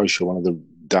 Marcus Mosher, one of the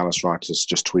Dallas writers,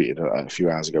 just tweeted a few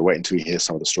hours ago, wait until you hear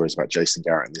some of the stories about Jason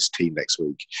Garrett and this team next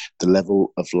week. The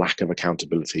level of lack of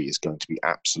accountability is going to be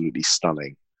absolutely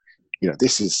stunning.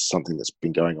 This is something that's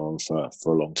been going on for a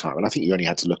long time. And I think you only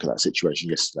had to look at that situation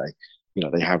yesterday.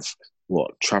 They have,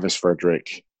 Travis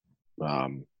Frederick,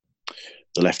 the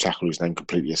left tackle whose name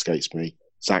completely escapes me,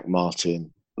 Zach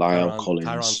Martin, Lyle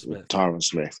Collins, Tyron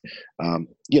Smith.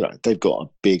 They've got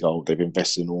a they've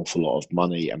invested an awful lot of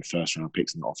money and first-round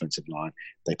picks in the offensive line.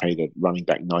 They paid a running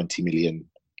back $90 million,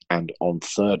 and on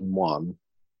 3rd and 1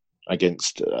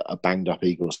 against a banged-up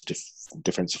Eagles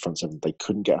defensive front seven, they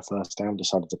couldn't get a first down,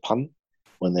 decided to punt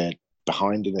when they're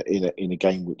behind in a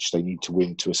game which they need to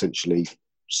win to essentially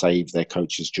save their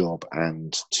coach's job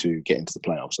and to get into the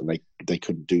playoffs, and they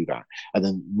couldn't do that. And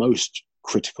then most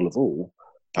critical of all,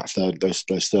 those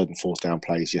 3rd and 4th down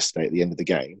plays yesterday at the end of the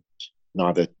game,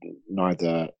 neither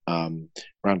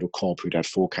Randall Cobb, who'd had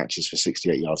 4 catches for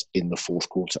 68 yards in the 4th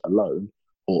quarter alone,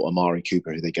 or Amari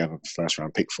Cooper, who they gave up a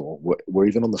first-round pick for, were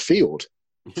even on the field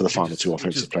for the final 2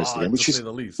 offensive plays of the game,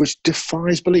 which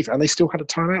defies belief. And they still had a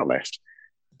timeout left.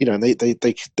 And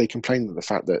they complained that the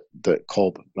fact that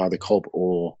neither Cobb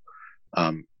or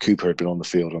Cooper had been on the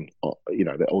field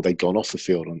or they'd gone off the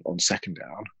field on 2nd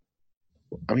down.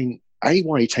 I mean, A,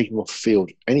 why are you taking them off the field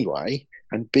anyway?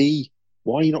 And B,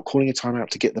 why are you not calling a timeout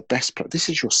to get the best player? This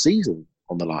is your season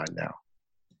on the line now.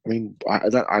 I mean,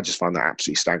 I just find that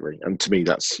absolutely staggering. And to me,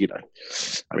 that's,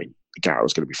 Garrett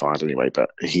was going to be fired anyway, but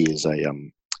he is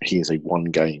a 1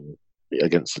 game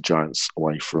against the Giants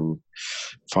away from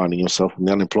finding himself in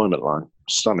the unemployment line.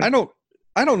 Stunning.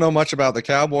 I don't know much about the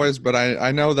Cowboys, but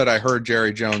I know that I heard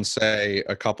Jerry Jones say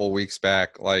a couple weeks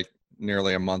back, like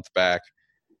nearly a month back,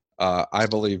 I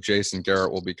believe Jason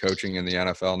Garrett will be coaching in the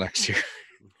NFL next year.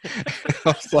 I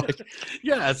was like,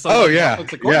 yeah. oh yeah,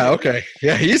 yeah, okay,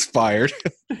 yeah, he's fired.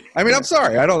 I mean, I'm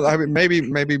sorry, I mean,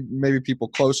 maybe people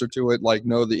closer to it like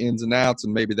know the ins and outs,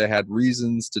 and maybe they had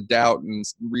reasons to doubt and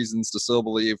reasons to still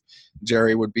believe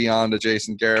Jerry would be on to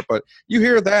Jason Garrett. But you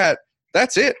hear that,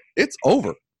 that's it. It's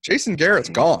over. Jason Garrett's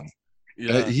gone.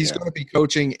 Yeah, he's going to be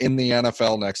coaching in the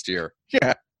NFL next year.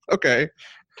 Yeah, okay.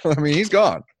 I mean, he's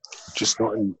gone. Just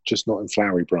not in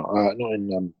Flowery Branch.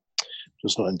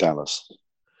 Just not in Dallas.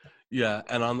 Yeah,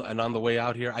 and on the way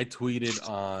out here, I tweeted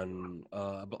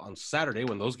on Saturday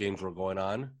when those games were going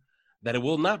on that it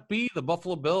will not be the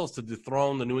Buffalo Bills to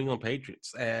dethrone the New England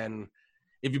Patriots. And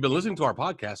if you've been listening to our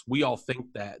podcast, we all think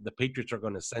that the Patriots are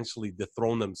going to essentially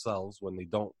dethrone themselves when they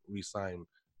don't re-sign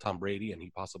Tom Brady and he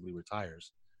possibly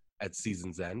retires at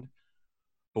season's end.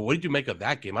 But what did you make of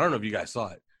that game? I don't know if you guys saw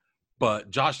it, but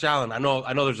Josh Allen, I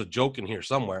know there's a joke in here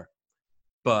somewhere,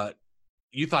 but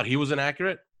you thought he was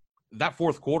inaccurate? That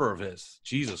fourth quarter of his,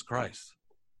 Jesus Christ.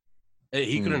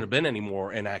 He couldn't have been any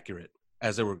more inaccurate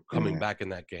as they were coming back in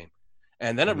that game.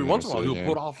 And then every once in a while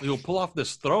he'll pull off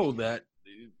this throw that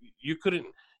you couldn't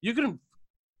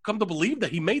come to believe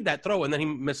that he made that throw, and then he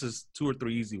misses 2 or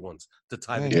 3 easy ones to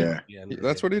tie the game at the end.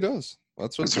 That's what he does.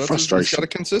 That's frustration.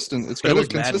 It's got a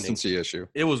consistency issue.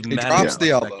 It was he drops the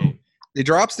elbow. He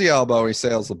drops the elbow, he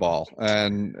sails the ball,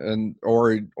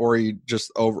 or he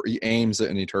just he aims it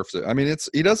and he turfs it. I mean,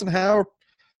 he doesn't have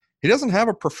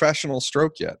a professional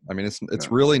stroke yet. I mean,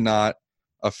 it's really not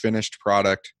a finished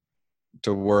product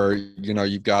to where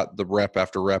you've got the rep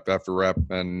after rep after rep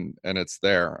and it's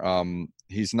there.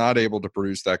 He's not able to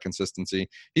produce that consistency.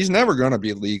 He's never going to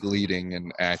be league leading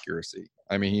in accuracy.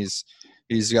 I mean, he's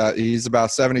about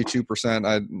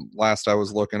 72%. Last I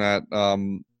was looking at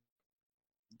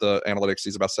the analytics,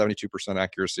 he's about 72%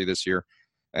 accuracy this year,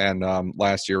 and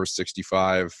last year was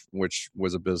 65, which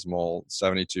was abysmal.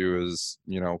 72 is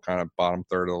kind of bottom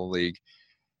third of the league.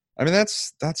 I mean,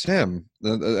 that's him,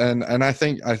 and I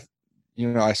think I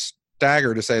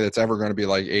stagger to say that's ever going to be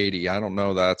like 80. I don't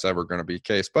know that's ever going to be the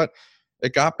case, but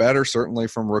it got better certainly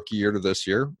from rookie year to this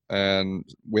year, and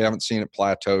we haven't seen it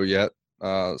plateau yet.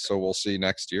 So we'll see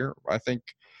next year. I think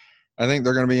they're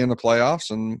going to be in the playoffs,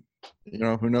 and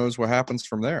who knows what happens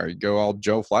from there. You go all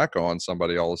Joe Flacco on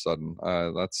somebody all of a sudden.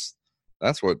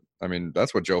 That's what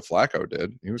Joe Flacco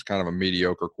did. He was kind of a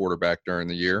mediocre quarterback during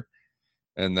the year,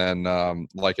 and then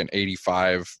like an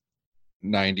 85,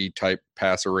 90 type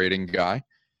passer rating guy,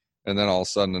 and then all of a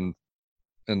sudden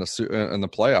in the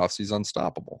playoffs he's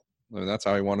unstoppable. I mean, that's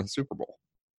how he won a Super Bowl.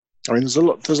 I mean, there's a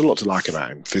lot to like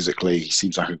about him. Physically, he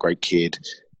seems like a great kid,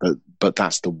 but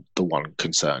that's the one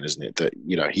concern, isn't it? That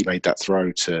he made that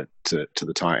throw to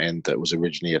the tight end that was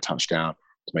originally a touchdown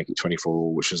to make it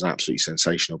 24, which was an absolutely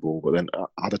sensational ball. But then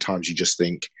other times you just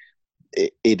think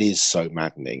it is so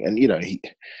maddening, and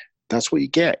that's what you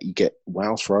get. You get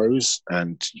wow throws,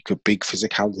 and you get big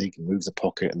physicality, you can move the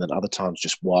pocket, and then other times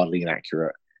just wildly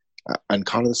inaccurate. And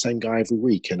kind of the same guy every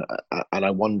week, and I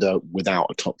wonder, without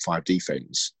a top 5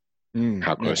 defense,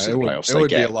 how close to the playoffs they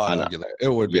get. It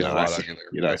would be a lot uglier.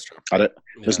 That's true.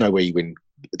 There's no way you win.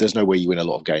 There's no way you win a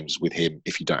lot of games with him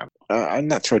if you don't.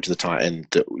 And that throw to the tight end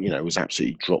that was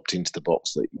absolutely dropped into the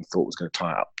box that you thought was going to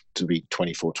tie up to be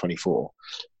 24-24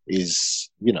 is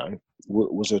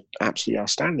was an absolutely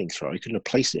outstanding throw. He couldn't have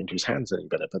placed it into his hands any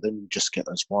better. But then you just get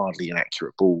those wildly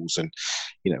inaccurate balls, and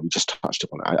we just touched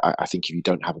upon it. I think if you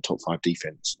don't have a top 5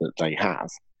 defense that they have,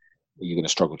 you're going to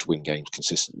struggle to win games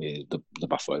consistently, the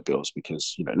Buffalo Bills,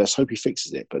 because let's hope he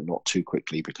fixes it, but not too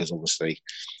quickly, because obviously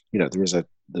there is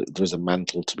a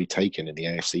mantle to be taken in the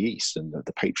AFC East, and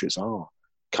the Patriots are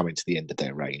coming to the end of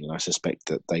their reign, and I suspect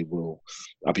that they will.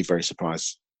 I'd be very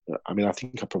surprised. I mean, I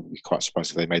think I'd probably be quite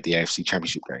surprised if they made the AFC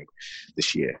Championship game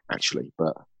this year, actually.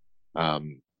 But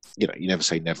you never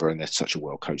say never, and they're such a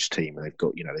well-coached team, and they've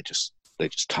got they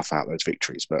just tough out those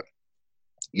victories. But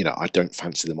I don't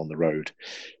fancy them on the road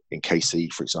in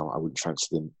KC, for example. I wouldn't fancy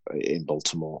them in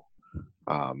Baltimore.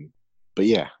 But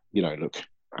yeah, look,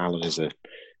 Allen is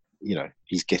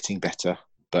he's getting better,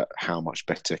 but how much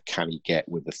better can he get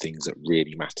with the things that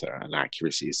really matter? And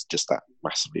accuracy is just that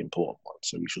massively important one.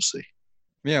 So we shall see.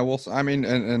 Yeah, well, I mean,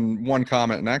 and one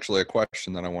comment, and actually a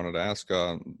question that I wanted to ask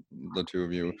the two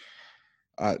of you.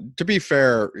 To be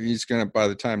fair, he's going to, by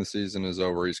the time the season is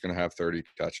over, he's going to have 30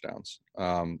 touchdowns,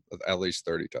 at least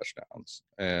 30 touchdowns.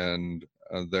 And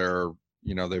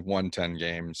they've won 10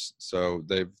 games. So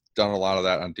they've done a lot of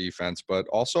that on defense, but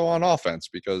also on offense,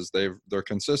 because they're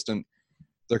consistent.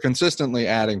 They're consistently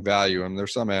adding value, and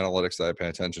there's some analytics that I pay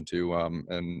attention to,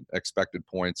 and expected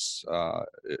points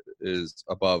is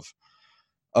above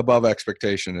above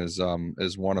expectation is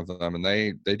one of them, and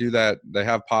they do that. They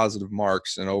have positive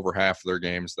marks in over half of their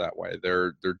games that way.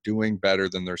 They're doing better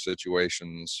than their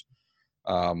situations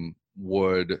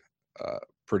would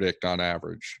predict on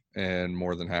average in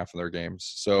more than half of their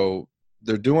games. So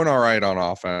they're doing all right on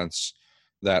offense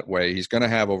that way. He's going to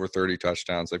have over 30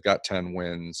 touchdowns. They've got 10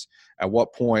 wins. At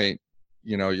what point,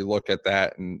 you look at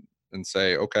that and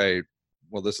say, okay,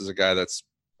 well, this is a guy that's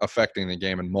affecting the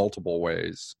game in multiple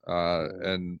ways.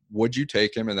 And would you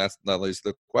take him? And that leads to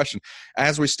the question.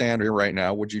 As we stand here right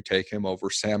now, would you take him over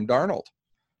Sam Darnold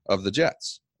of the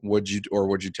Jets? Would you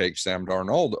take Sam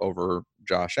Darnold over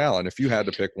Josh Allen if you had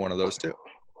to pick one of those two?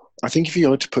 I think if you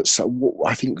were to put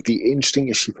I think the interesting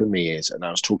issue for me is, and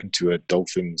I was talking to a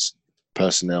Dolphins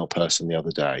personnel person the other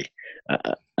day,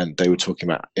 and they were talking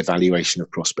about evaluation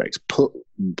of prospects. Put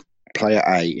player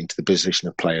A into the position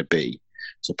of player B.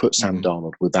 So put Sam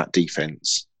Darnold with that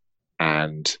defense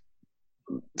and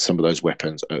some of those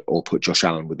weapons, or put Josh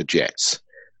Allen with the Jets.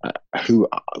 Who,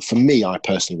 for me, I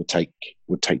personally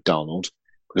would take Darnold,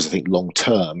 because I think long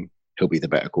term he'll be the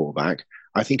better quarterback.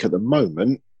 I think at the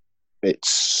moment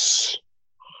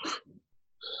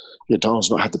Darnold's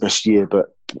not had the best year,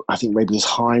 but I think maybe his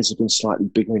highs have been slightly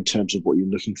bigger in terms of what you're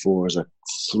looking for as a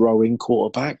throwing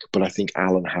quarterback. But I think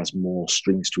Allen has more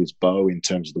strings to his bow in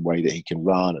terms of the way that he can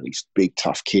run, and he's a big,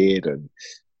 tough kid. And,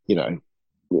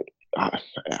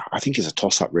 I think it's a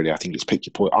toss-up, really. I think it's pick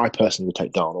your point. I personally would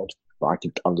take Darnold, but I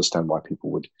can understand why people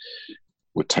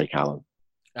would take Allen.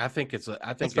 I think it's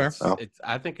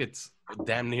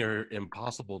damn near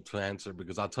impossible to answer,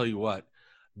 because I'll tell you what,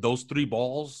 those 3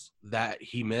 balls that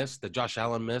he missed, that Josh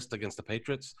Allen missed against the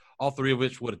Patriots, all 3 of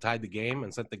which would have tied the game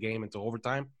and sent the game into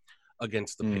overtime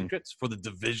against the Patriots for the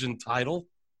division title.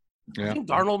 Yeah. I think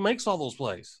Darnold makes all those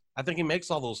plays. I think he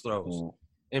makes all those throws.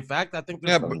 In fact, I think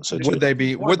would they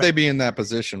be in that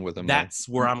position with him? That's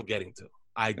where I'm getting to.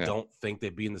 I don't think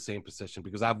they'd be in the same position,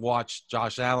 because I've watched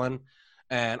Josh Allen,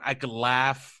 and I could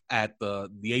laugh at the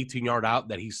 18-yard out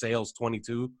that he sails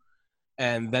 22,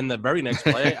 and then the very next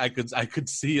play, I could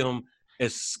see him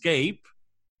escape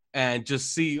and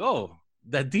just see,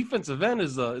 that defensive end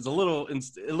is a little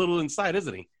inside,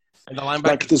 isn't he? And the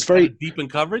linebacker is very deep in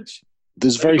coverage.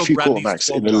 There's very few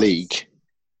quarterbacks in the league.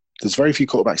 There's very few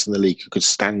quarterbacks in the league who could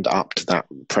stand up to that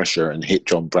pressure and hit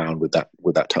John Brown with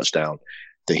that touchdown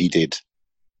that he did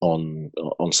on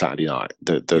Saturday night,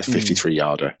 the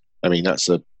 53-yarder. I mean, that's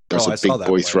a big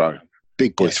boy throw.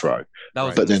 Big boy throw.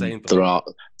 But then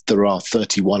there are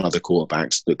 31 other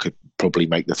quarterbacks that could probably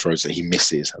make the throws that he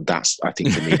misses, and that's, I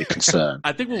think, for me, the concern.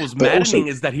 I think what was maddening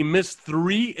is that he missed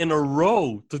 3 in a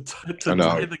row to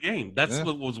tie the game. That's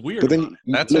what was weird. But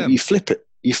then you flip it.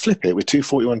 You flip it with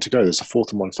 2:41 to go. There's a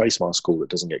 4th and 1 face mask call that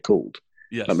doesn't get called.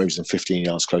 Yes. That moves them 15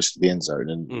 yards closer to the end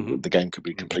zone, and the game could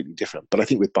be completely different. But I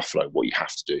think with Buffalo, what you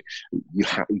have to do, you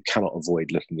cannot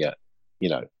avoid looking at,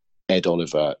 Ed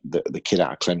Oliver, the kid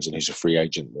out of Clemson who's a free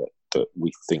agent that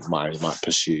we think Miami might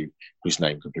pursue, whose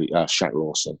name completely Shaq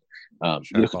Lawson.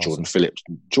 You look at Jordan Phillips.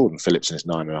 Jordan Phillips and his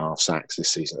 9.5 sacks this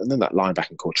season, and then that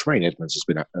linebacking core, Tremaine Edmonds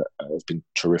has been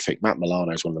terrific. Matt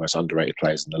Milano is one of the most underrated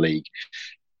players in the league.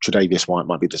 Tre'Davious White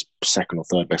might be the 2nd or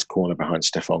 3rd best corner behind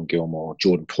Stephon Gilmore.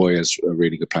 Jordan Poyer's a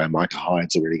really good player. Micah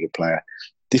Hyde's a really good player.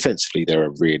 Defensively, they're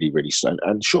a really, really slow.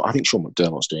 And I think Sean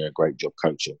McDermott's doing a great job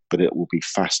coaching, but it will be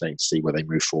fascinating to see where they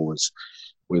move forwards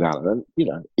with Allen.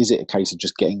 And, is it a case of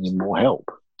just getting him more help?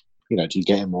 Do you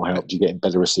get him more help? Do you get him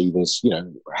better receivers?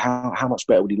 How much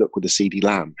better would he look with a CeeDee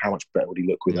Lamb? How much better would he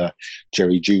look with a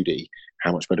Jerry Jeudy?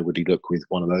 How much better would he look with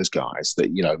one of those guys that,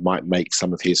 might make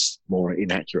some of his more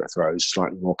inaccurate throws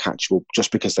slightly more catchable,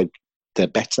 just because they're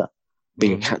better,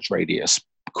 bigger catch radius,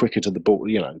 quicker to the ball,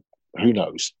 who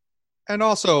knows? And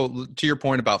also, to your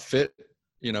point about fit,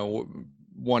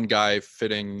 one guy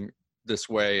fitting this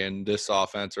way in this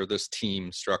offense or this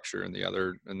team structure and the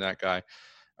other and that guy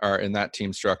are in that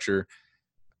team structure.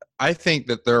 I think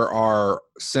that there are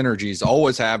synergies,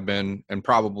 always have been, and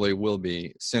probably will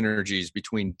be synergies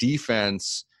between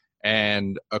defense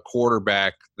and a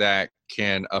quarterback that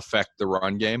can affect the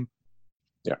run game.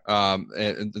 Yeah.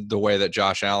 And the way that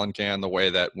Josh Allen can, the way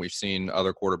that we've seen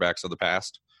other quarterbacks of the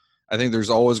past. I think there's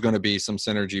always going to be some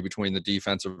synergy between the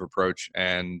defensive approach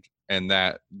and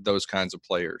those kinds of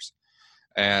players.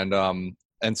 And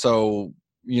so,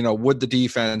 would the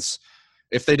defense,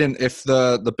 if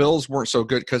the Bills weren't so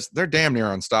good, because they're damn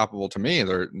near unstoppable to me.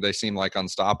 They seem like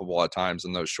unstoppable at times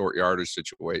in those short yardage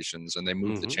situations, and they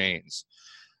move the chains.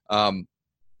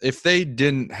 If they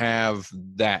didn't have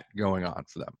that going on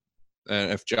for them,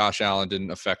 and if Josh Allen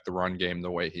didn't affect the run game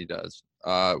the way he does,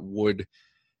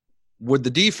 would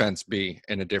the defense be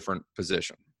in a different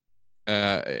position?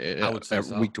 I would say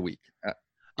so. week to week.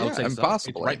 I would say so.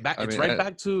 Possibly. It's right back. It's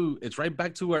right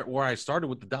back to where I started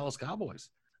with the Dallas Cowboys.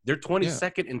 They're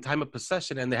 22nd in time of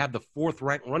possession, and they have the 4th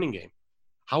ranked running game.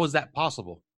 How is that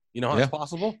possible? You know how it's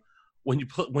possible?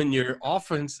 When your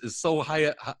offense is so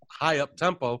high up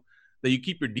tempo that you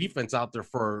keep your defense out there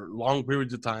for long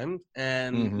periods of time,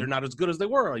 and they're not as good as they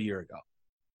were a year ago.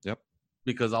 Yep.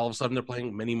 Because all of a sudden they're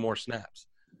playing many more snaps.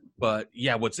 But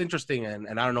yeah, what's interesting, and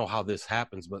I don't know how this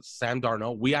happens, but Sam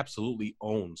Darnold, we absolutely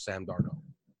own Sam Darnold.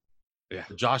 Yeah.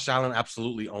 Josh Allen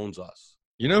absolutely owns us.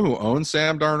 You know who owns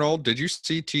Sam Darnold? Did you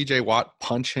see TJ Watt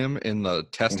punch him in the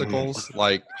testicles?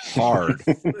 Like hard.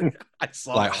 I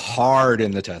saw like that. hard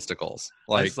in the testicles.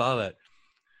 Like I saw that.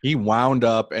 He wound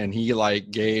up and he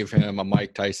like gave him a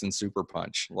Mike Tyson super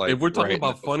punch. Like if we're talking right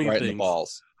about funny right things, in the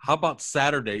balls. How about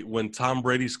Saturday when Tom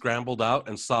Brady scrambled out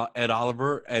and saw Ed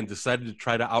Oliver and decided to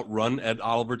try to outrun Ed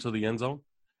Oliver to the end zone?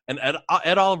 And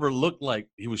Ed Oliver looked like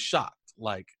he was shocked.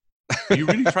 Like, are you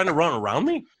really trying to run around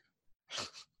me?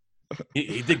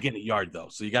 He did get a yard, though,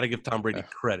 so you got to give Tom Brady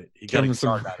credit. He got give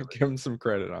him some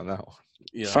credit on that one.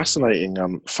 You know?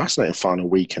 Fascinating final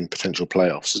week and potential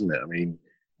playoffs, isn't it? I mean,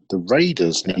 the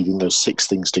Raiders needing those 6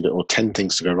 things to go, or 10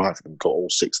 things to go right for them, got all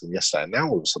 6 of them yesterday. And now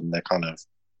all of a sudden they're kind of,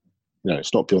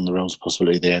 it's not beyond the realms of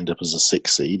possibility they end up as a 6th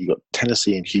seed. You've got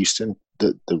Tennessee and Houston,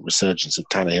 the resurgence of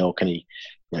Tannehill. Can he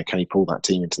pull that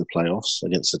team into the playoffs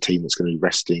against a team that's going to be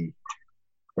resting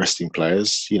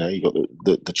players? You got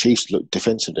the Chiefs look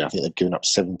defensively. I think they've given up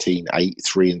 17, 8,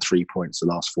 3 and 3 points the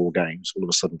last 4 games. All of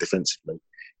a sudden defensively,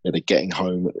 they're getting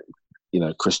home.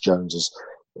 Chris Jones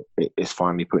is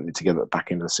finally putting it together at the back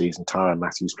end of the season. Tyrann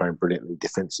Mathieu playing brilliantly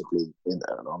defensively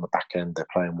on the back end. They're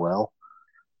playing well.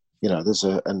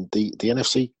 And the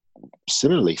NFC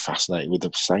similarly fascinating with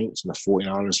the Saints and the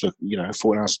 49ers. Look,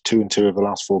 49ers 2-2 over the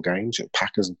last 4 games.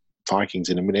 Packers and Vikings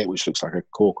in a minute, which looks like a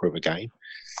corker of a game.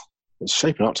 It's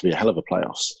shaping up to be a hell of a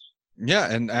playoffs.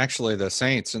 Yeah, and actually the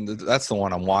Saints, and that's the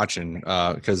one I'm watching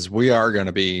because we're going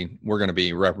to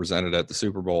be represented at the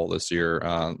Super Bowl this year.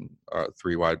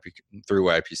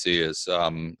 3YPC is,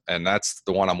 and that's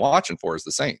the one I'm watching for is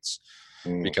the Saints.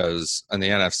 Because in the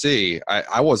NFC,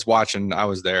 I was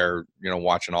there,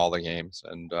 watching all the games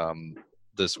and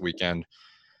this weekend,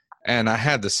 and I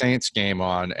had the Saints game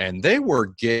on, and they were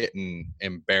getting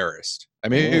embarrassed. I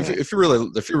mean, if you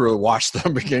really watched the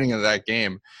beginning of that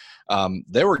game,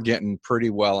 they were getting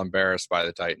pretty well embarrassed by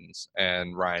the Titans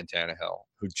and Ryan Tannehill,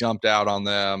 who jumped out on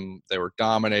them. They were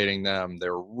dominating them.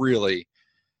 They were really,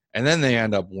 and then they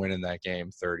end up winning that game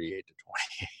 38-28.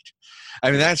 I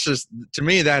mean, that's just, to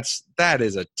me, that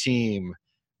is a team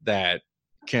that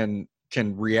can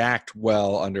react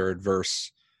well under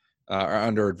adversity.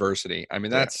 I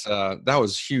mean, that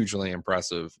was hugely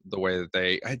impressive the way that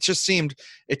it just seemed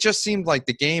like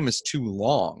the game is too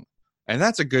long, and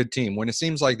that's a good team when it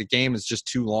seems like the game is just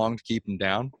too long to keep them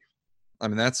down. I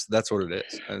mean, that's what it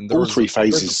is. And all 3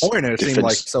 phases. Point it seemed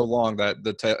like so long that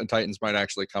the Titans might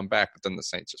actually come back, but then the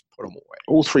Saints just put them away.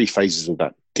 All 3 phases of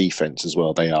that defense as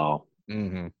well. They are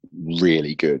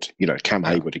really good. Cam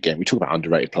Hayward again. We talk about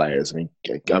underrated players. I mean,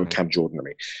 Cam Jordan. I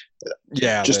mean,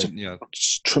 just a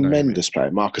tremendous player.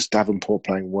 Marcus Davenport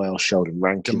playing well. Sheldon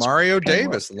Rankins. Demario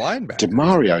Davis, linebacker.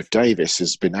 Demario Davis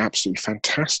has been absolutely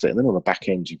fantastic. And then on the back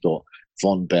end, you've got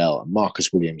Von Bell and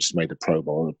Marcus Williams has made the Pro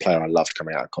Bowl, a player I loved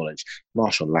coming out of college.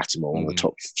 Marshall Lattimore, one of the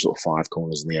top sort of 5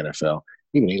 corners in the NFL.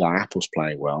 Even Eli Apple's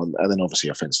playing well. And then obviously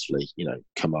offensively,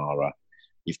 Kamara.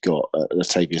 You've got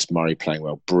Latavius Murray playing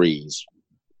well. Breeze.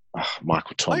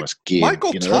 Michael Thomas.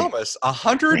 Michael Thomas,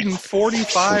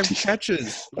 145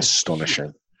 catches.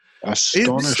 Astonishing. He's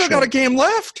still got a game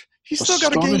left. It's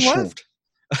incredible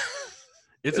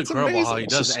amazing. how he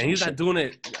does it. And he's not doing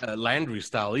it Landry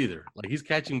style either. Like, he's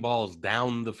catching balls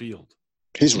down the field.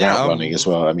 His route running as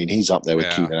well. I mean, he's up there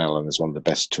with Keenan Allen as one of the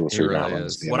best 2 or 3 route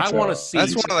runners. What I want to see.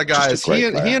 That's one of the guys. He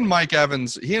and Mike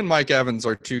Evans.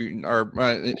 Are 2.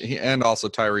 And also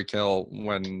Tyreek Hill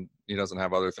when he doesn't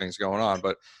have other things going on.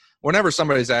 But whenever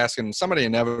somebody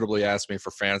inevitably asks me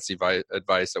for fantasy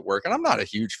advice at work, and I'm not a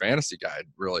huge fantasy guy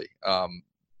really. I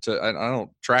don't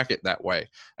track it that way.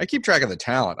 I keep track of the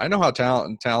talent. I know how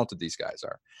talented these guys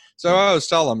are. So I always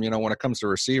tell them, when it comes to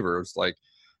receivers, like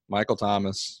Michael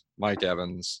Thomas, Mike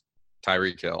Evans,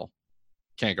 Tyreek Hill,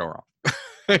 can't go wrong.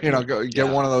 Go get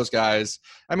one of those guys.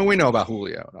 I mean, we know about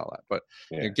Julio and all that, but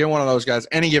get one of those guys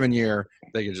any given year.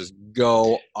 They can just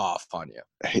go off on you.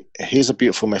 Here's a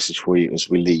beautiful message for you as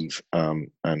we leave, and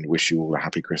wish you all a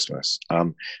happy Christmas.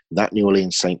 That New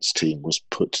Orleans Saints team was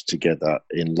put together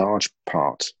in large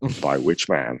part by which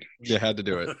man? You had to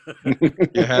do it.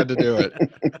 You had to do it,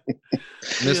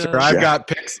 Mister. Yeah.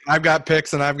 I've got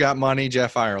picks, and I've got money.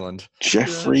 Jeff Ireland.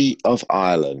 Jeffrey of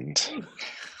Ireland.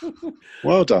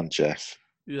 Well done, Jeff.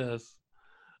 Yes.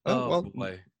 Well,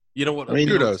 boy. You know what? I mean,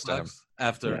 kudos to him.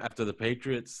 After the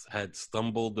Patriots had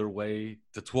stumbled their way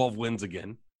to 12 wins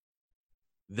again,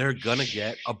 they're gonna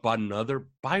get about another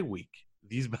bye week.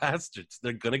 These bastards,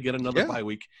 they're gonna get another bye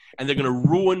week, and they're gonna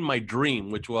ruin my dream,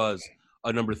 which was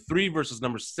a number 3 versus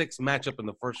number 6 matchup in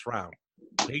the first round.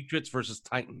 Patriots versus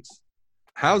Titans.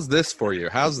 How's this for you?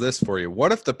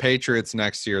 What if the Patriots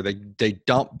next year, they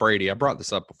dump Brady? I brought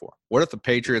this up before. What if the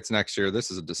Patriots next year, this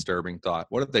is a disturbing thought.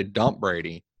 What if they dump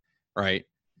Brady, right?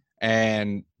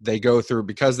 And they go through,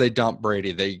 because they dump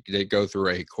Brady, they go through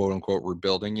a quote unquote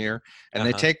rebuilding year. And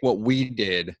they take what we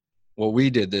did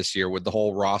this year with the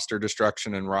whole roster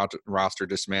destruction and roster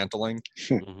dismantling.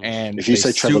 And if you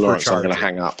say Trevor Lawrence, I'm going to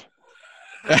hang up.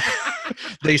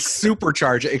 They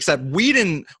supercharge it, except we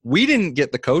didn't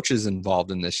get the coaches involved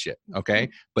in this shit, okay?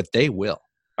 But they will.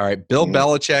 All right, Bill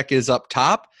Belichick is up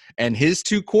top, and his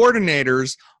 2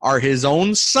 coordinators are his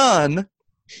own son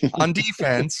on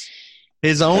defense,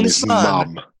 his own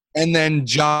son, and then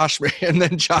Josh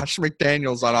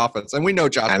McDaniels on offense. And we know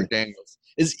Josh McDaniels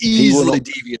is easily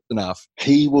devious enough.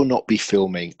 He will not be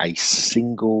filming a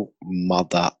single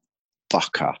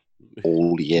motherfucker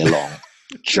all year long.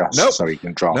 So he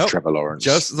can draft Trevor Lawrence.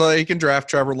 Just so he can draft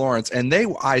Trevor Lawrence. And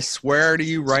I swear to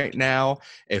you right now,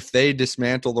 if they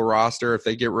dismantle the roster, if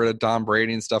they get rid of Tom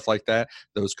Brady and stuff like that,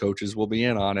 those coaches will be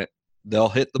in on it. They'll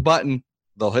hit the button.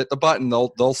 They'll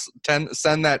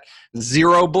send that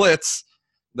 0 blitz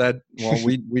that, well,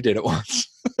 we did it once.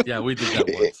 Yeah, we did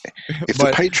that once. If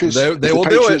the Patriots,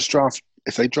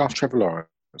 if they draft Trevor Lawrence,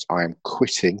 I am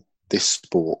quitting this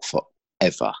sport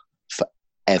forever.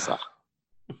 Forever.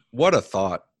 What a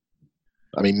thought.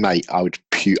 I mean, mate, I would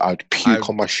puke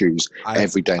on my shoes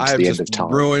every day until the end of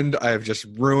time. I have just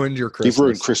ruined your Christmas. You've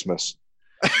ruined Christmas.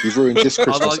 You've ruined this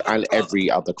Christmas and every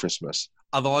other Christmas.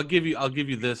 Although I'll give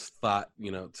you this thought,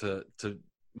 to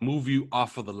move you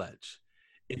off of the ledge.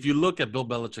 If you look at Bill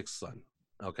Belichick's son,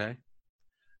 okay,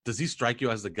 does he strike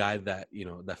you as the guy that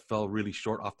that fell really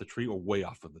short off the tree or way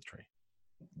off of the tree?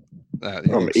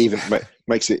 Even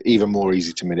makes it even more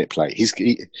easy to manipulate. He's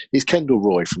Kendall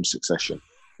Roy from Succession,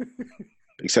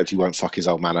 except he won't fuck his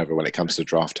old man over when it comes to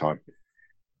draft time.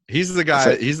 He's the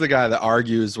guy. He's the guy that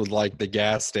argues with like the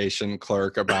gas station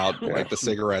clerk about like the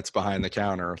cigarettes behind the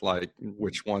counter, like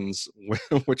which ones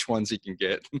he can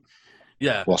get.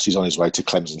 Yeah. Whilst he's on his way to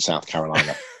Clemson, South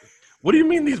Carolina. What do you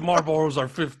mean these Marlboros are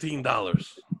 $15?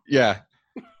 Yeah.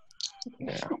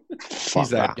 Yeah. He's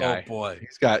that guy. Oh boy.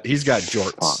 He's got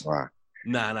jorts.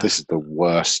 Nah. This is the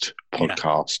worst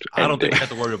podcast. I don't think we have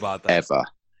to worry about that. Ever.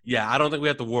 Yeah, I don't think we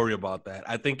have to worry about that.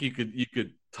 I think you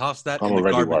could toss that I'm in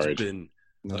the garbage worried. bin.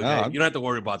 Okay? No, you don't have to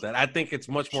worry about that. I think it's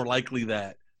much more likely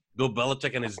that Bill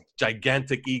Belichick and his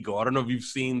gigantic ego. I don't know if you've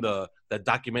seen that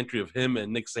documentary of him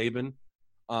and Nick Saban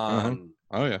on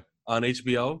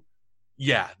HBO.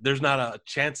 Yeah, there's not a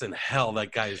chance in hell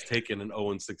that guy is taking an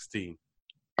 0-16.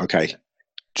 Okay.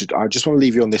 I just want to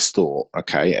leave you on this thought,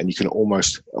 okay? And you can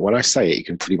almost, when I say it, you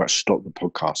can pretty much stop the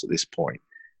podcast at this point.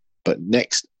 But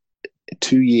next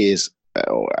 2 years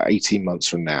or 18 months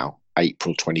from now,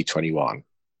 April 2021,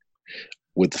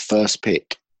 with the first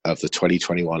pick of the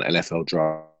 2021 NFL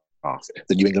draft,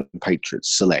 the New England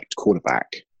Patriots select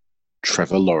quarterback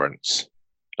Trevor Lawrence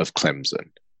of Clemson.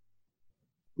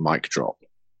 Mic drop.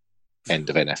 End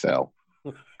of NFL.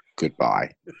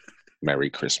 Goodbye. Merry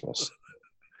Christmas.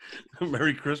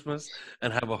 Merry Christmas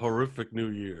and have a horrific New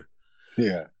Year.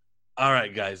 Yeah. All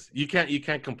right, guys. You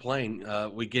can't complain.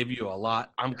 We gave you a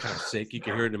lot. I'm kind of sick. You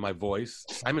can hear it in my voice.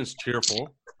 Simon's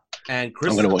cheerful. And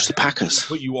Chris, I'm going to watch the Packers.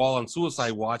 Put you all on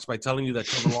suicide watch by telling you that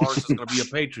Trevor Lawrence is going to be a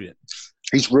Patriot.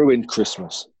 He's ruined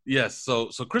Christmas. Yes. So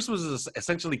Christmas is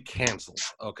essentially canceled.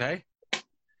 Okay.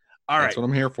 All right. That's what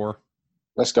I'm here for.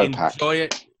 Let's go, Pack. Enjoy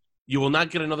it. You will not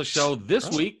get another show this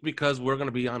week because we're going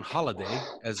to be on holiday,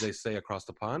 as they say across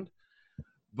the pond.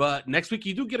 But next week,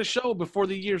 you do get a show before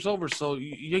the year's over, so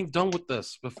you ain't done with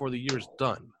this before the year's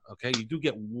done, okay? You do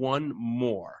get one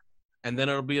more, and then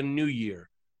it'll be a new year,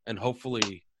 and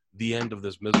hopefully the end of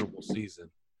this miserable season.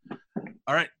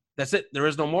 All right, that's it. There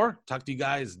is no more. Talk to you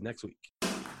guys next week.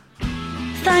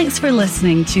 Thanks for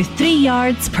listening to 3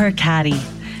 Yards Per Carry.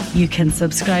 You can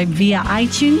subscribe via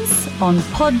iTunes, on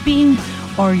Podbean,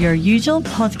 or your usual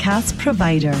podcast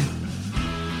provider.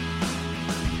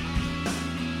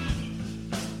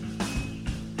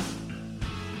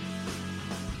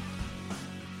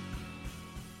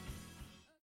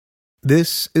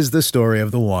 This is the story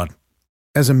of the one.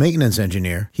 As a maintenance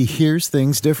engineer, he hears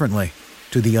things differently.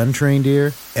 To the untrained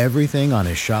ear, everything on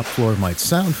his shop floor might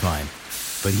sound fine,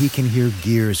 but he can hear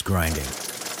gears grinding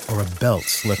or a belt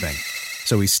slipping.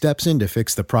 So he steps in to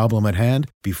fix the problem at hand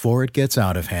before it gets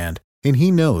out of hand. And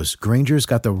he knows Grainger's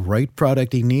got the right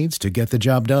product he needs to get the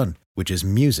job done, which is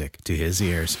music to his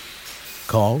ears.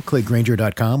 Call, click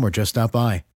Grainger.com, or just stop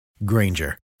by.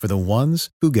 Grainger, for the ones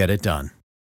who get it done.